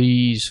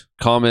 Please.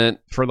 Comment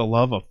For the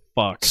love of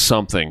fuck.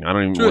 something. I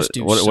don't even Just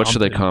do what should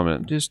they something.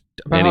 comment? Just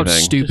about how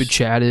Anything. stupid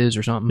Chad is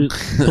or something.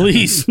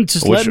 Please,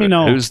 just let me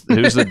know. Who's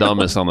the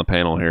dumbest on the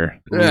panel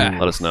here? Yeah.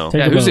 Let us know. Take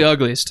Yeah, a who's vote. the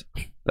ugliest?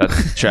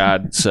 That's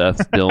Chad,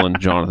 Seth, Dylan,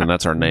 Jonathan.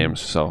 That's our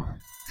names. So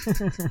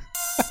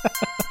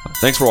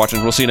thanks for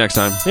watching. We'll see you next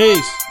time.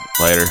 Peace.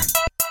 Later.